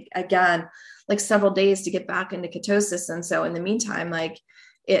body again, like several days to get back into ketosis. And so in the meantime, like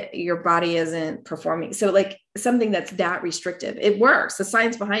your body isn't performing. So like something that's that restrictive, it works. The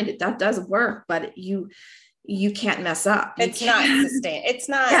science behind it, that does work, but you can't mess up. It's not sustained. It's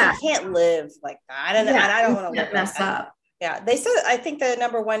not, you can't live like that. And I don't want to mess up. Yeah. They said, I think the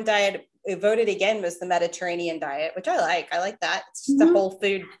number one diet voted again was the Mediterranean diet, which I like. I like that. It's just a whole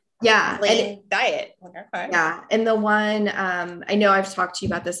food diet. Okay. Yeah. And the one, I know I've talked to you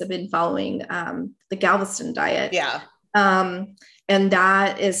about this. I've been following the Galveston diet. Yeah. And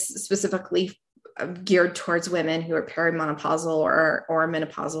that is specifically geared towards women who are perimenopausal or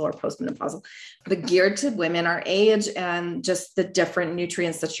menopausal or postmenopausal, but geared to women our age and just the different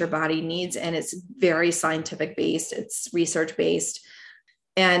nutrients that your body needs. And it's very scientific based. It's research based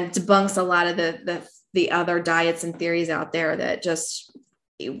and debunks a lot of the other diets and theories out there that just,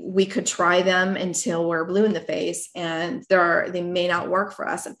 we could try them until we're blue in the face, and they may not work for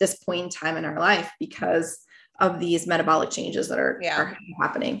us at this point in time in our life because of these metabolic changes that are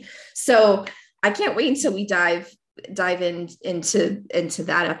happening. So I can't wait until we dive into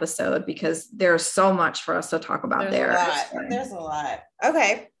that episode, because there's so much for us to talk about there. There's a lot.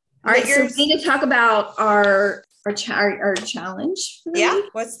 Okay. All right. So we need to talk about our challenge. Yeah. Week.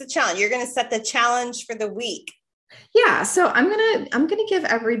 What's the challenge? You're going to set the challenge for the week. Yeah. So I'm going to give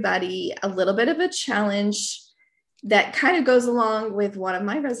everybody a little bit of a challenge that kind of goes along with one of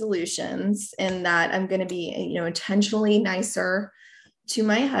my resolutions, in that I'm going to be, intentionally nicer to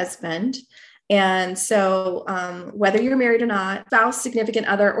my husband. And so whether you're married or not, spouse, significant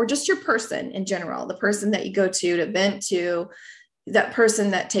other, or just your person in general, the person that you go to vent to, that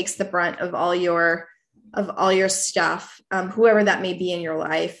person that takes the brunt of all your stuff, whoever that may be in your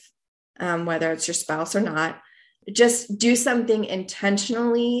life, whether it's your spouse or not, just do something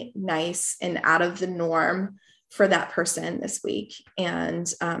intentionally nice and out of the norm for that person this week. And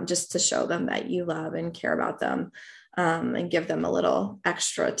just to show them that you love and care about them, and give them a little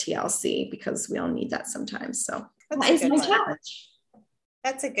extra TLC, because we all need that sometimes. So that's my challenge.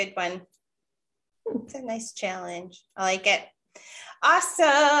 That's a good one. It's a nice challenge. I like it.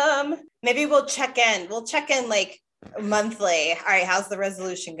 Awesome. Maybe we'll check in. We'll check in like monthly. All right. How's the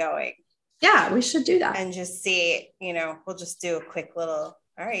resolution going? Yeah, we should do that. And just see, we'll just do a quick little,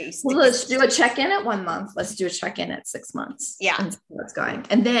 all right. Well, let's do a check-in at 1 month. Let's do a check-in at 6 months. Yeah. And see what's going.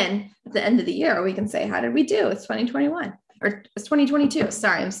 And then at the end of the year, we can say, how did we do? It's 2021 or it's 2022.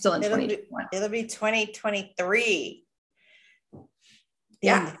 Sorry, I'm still in 2021. It'll be 2023.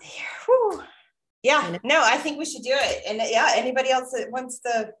 Yeah. End of the year. Whew. Yeah. No, I think we should do it. And anybody else that wants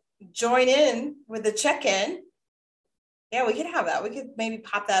to join in with the check-in, yeah, we could have that. We could maybe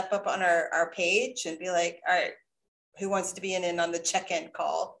pop that up on our page and be like, all right, who wants to be in on the check-in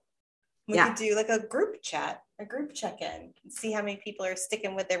call? We could do like a group chat, a group check-in, and see how many people are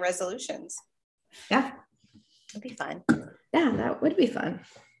sticking with their resolutions. Yeah. It'd be fun. Yeah, that would be fun.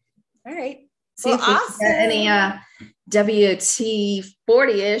 All right. See if we can get any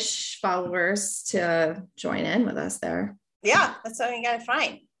WT40-ish followers to join in with us there. Yeah, that's what we got to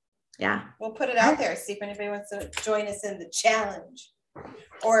find. Yeah. We'll put it out there, see if anybody wants to join us in the challenge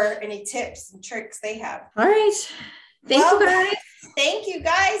or any tips and tricks they have. All right. Thank you guys. Thank you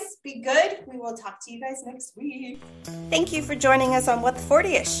guys. Be good. We will talk to you guys next week. Thank you for joining us on What the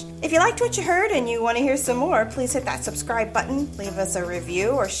 40ish. If you liked what you heard and you want to hear some more, please hit that subscribe button, leave us a review,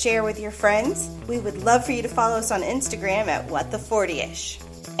 or share with your friends. We would love for you to follow us on Instagram at What the 40ish.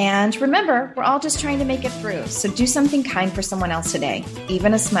 And remember, we're all just trying to make it through. So do something kind for someone else today.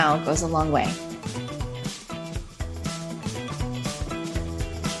 Even a smile goes a long way.